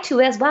lied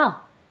to as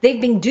well.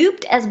 They've been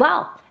duped as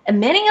well.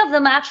 And many of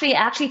them actually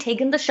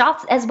taken the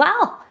shots as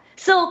well.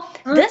 So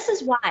this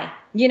is why,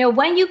 you know,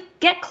 when you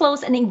get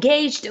close and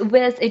engaged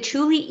with a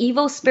truly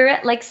evil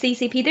spirit like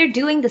CCP, they're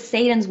doing the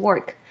Satan's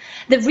work.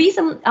 The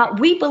reason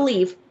we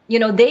believe, you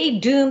know, they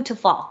doomed to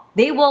fall.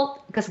 They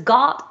will, because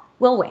God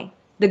will win.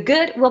 The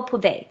good will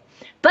prevail.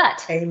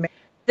 But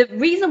the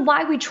reason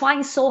why we're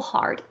trying so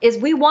hard is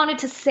we wanted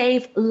to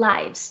save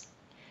lives.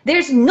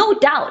 There's no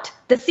doubt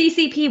the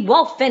CCP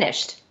will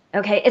finish.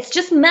 Okay, it's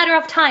just a matter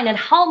of time and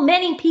how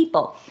many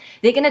people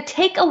they're going to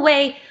take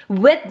away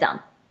with them.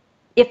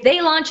 If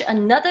they launch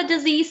another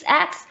disease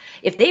X,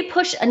 if they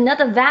push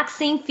another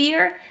vaccine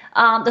fear,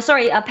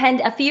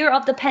 a fear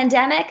of the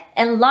pandemic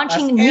and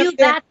launching new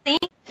vaccine,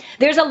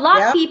 there's a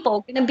lot of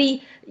people going to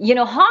be, you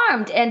know,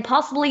 harmed and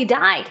possibly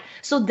died.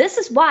 So this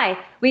is why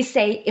we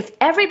say if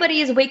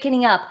everybody is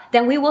waking up,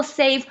 then we will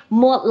save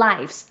more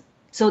lives.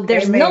 So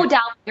there's no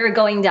doubt they're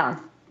going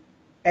down.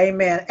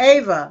 Amen.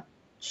 Ava,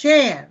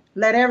 Chen,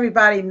 let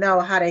everybody know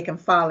how they can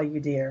follow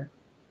you, dear.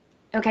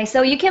 Okay,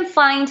 so you can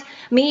find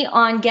me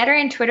on Getter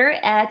and Twitter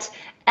at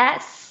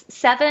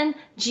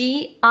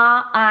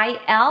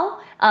S7GRIL.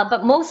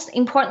 But most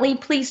importantly,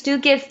 please do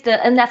give the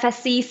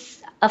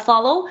NFSC a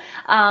follow.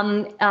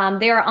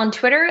 They're on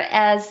Twitter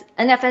as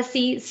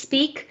NFSC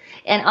Speak,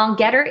 and on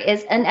Getter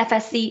is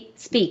NFSC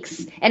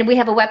Speaks. And we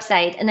have a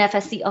website,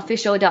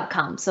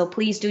 nfscofficial.com. So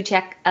please do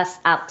check us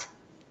out.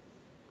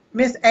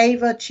 Miss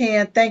Ava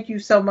Chen, thank you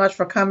so much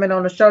for coming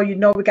on the show. You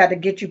know we got to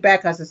get you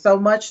back because there's so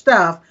much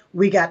stuff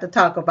we got to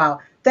talk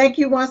about. Thank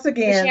you once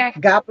again. Sure.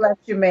 God bless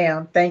you,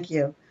 ma'am. Thank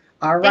you.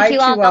 All right. Thank you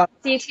all.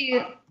 See you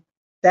too.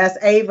 That's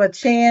Ava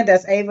Chen.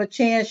 That's Ava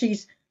Chen.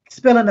 She's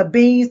spilling the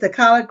beans, the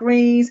collard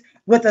greens,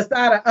 with a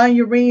side of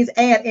onion rings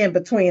and in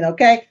between,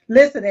 okay?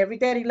 Listen, every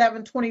day at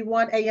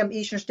 11:21 a.m.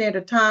 Eastern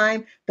Standard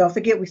Time. Don't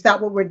forget, we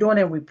stop what we're doing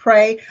and we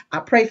pray. I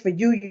pray for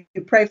you.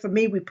 You pray for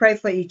me. We pray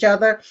for each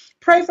other.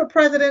 Pray for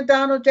President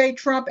Donald J.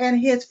 Trump and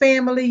his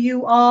family,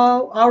 you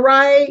all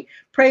right?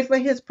 Pray for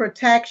his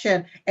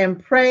protection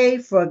and pray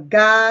for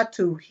God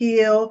to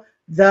heal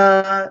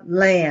the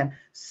land.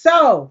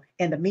 So,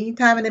 in the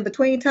meantime and in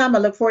between time, I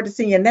look forward to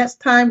seeing you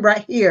next time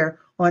right here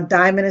on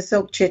Diamond and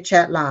Silk Chit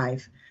Chat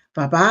Live.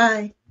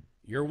 Bye-bye.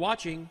 You're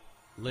watching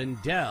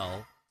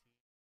Lindell.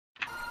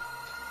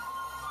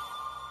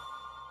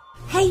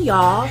 Hey,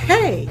 y'all.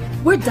 Hey.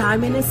 We're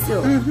Diamond and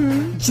Silk.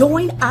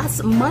 Join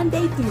us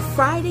Monday through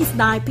Fridays,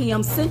 9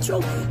 p.m.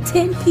 Central,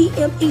 10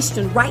 p.m.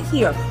 Eastern, right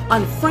here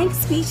on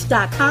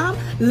frankspeech.com,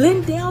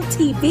 Lindell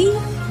TV,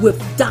 with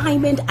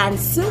Diamond and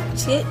Silk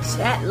Chit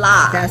Chat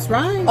Live. That's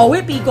right. Oh,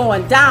 it be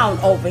going down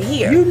over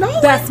here. You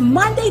know that's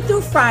Monday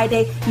through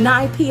Friday,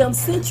 9 p.m.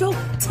 Central,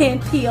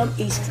 10 p.m.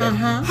 Eastern.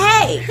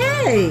 Hey.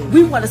 Hey.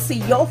 We want to see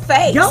your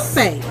face. Your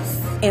face.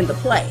 in the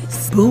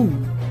place.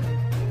 Boom.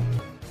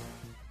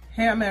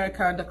 Hey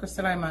America, Dr.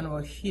 Stella Emanuel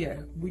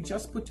here. We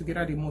just put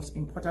together the most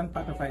important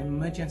part of our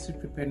emergency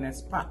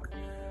preparedness pack.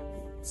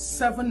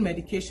 7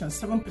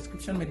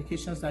 prescription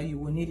medications that you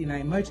will need in an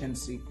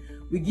emergency.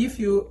 We give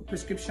you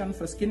prescription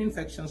for skin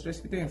infections,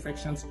 respiratory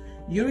infections,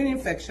 urine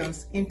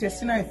infections,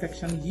 intestinal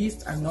infection,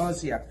 yeast, and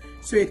nausea.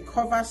 So it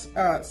covers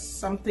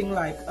something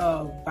like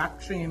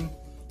Bactrim,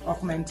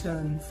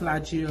 Augmentin,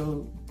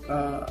 Flagyl,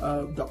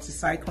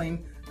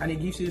 doxycycline, and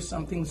it gives you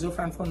something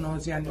Zofran for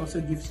nausea, and also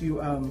gives you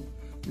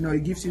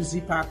it gives you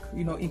Z-Pack,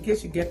 in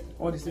case you get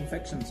all these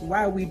infections.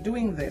 Why are we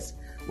doing this?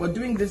 We're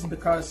doing this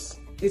because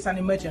it's an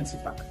emergency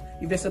pack.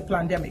 If there's a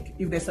pandemic,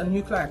 if there's a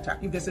nuclear attack,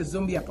 if there's a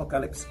zombie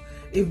apocalypse,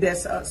 if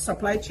there's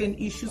supply chain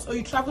issues, or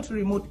you travel to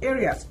remote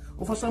areas,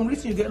 or for some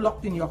reason you get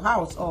locked in your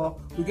house, or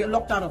you get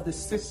locked out of the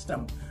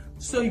system.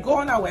 So you go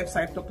on our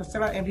website,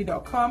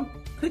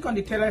 drstellamd.com, click on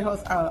the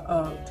telehealth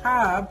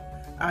tab,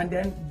 and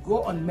then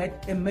go on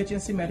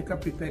emergency medical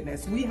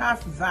preparedness. We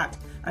have that,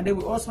 and then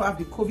we also have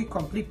the COVID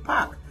complete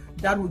pack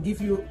that will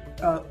give you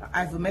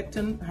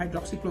ivermectin,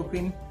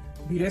 hydroxychloroquine,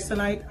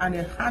 budesonide, and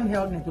a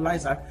handheld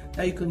nebulizer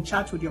that you can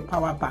charge with your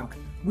power bank.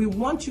 We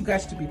want you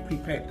guys to be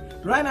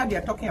prepared. Right now, they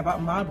are talking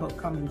about Marburg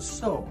coming,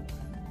 so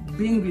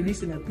being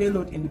released in a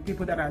payload in the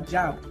people that are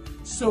jabbed.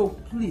 So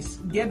please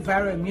get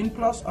Viral Immune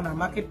Plus on our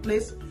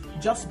marketplace.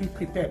 Just be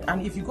prepared.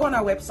 And if you go on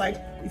our website,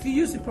 if you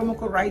use the promo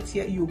code right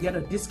here, you'll get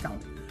a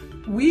discount.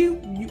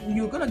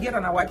 You're going to get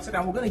on our website,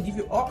 and we're going to give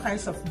you all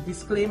kinds of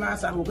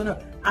disclaimers, and we're going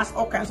to ask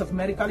all kinds of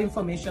medical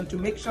information to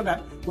make sure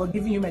that we're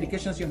giving you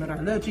medications you're not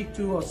allergic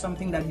to or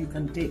something that you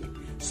can take.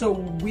 So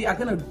we are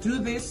going to do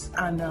this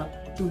and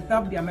to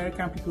help the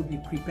American people be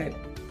prepared.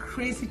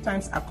 Crazy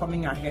times are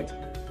coming ahead.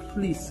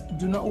 Please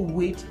do not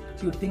wait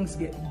till things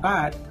get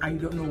bad and you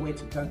don't know where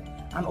to turn.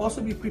 And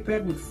also be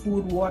prepared with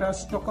food, water,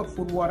 stock up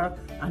food, water,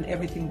 and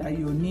everything that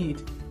you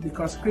need,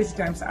 because crazy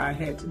times are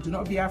ahead. Do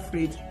not be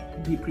afraid.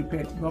 Be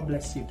prepared. God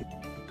bless you.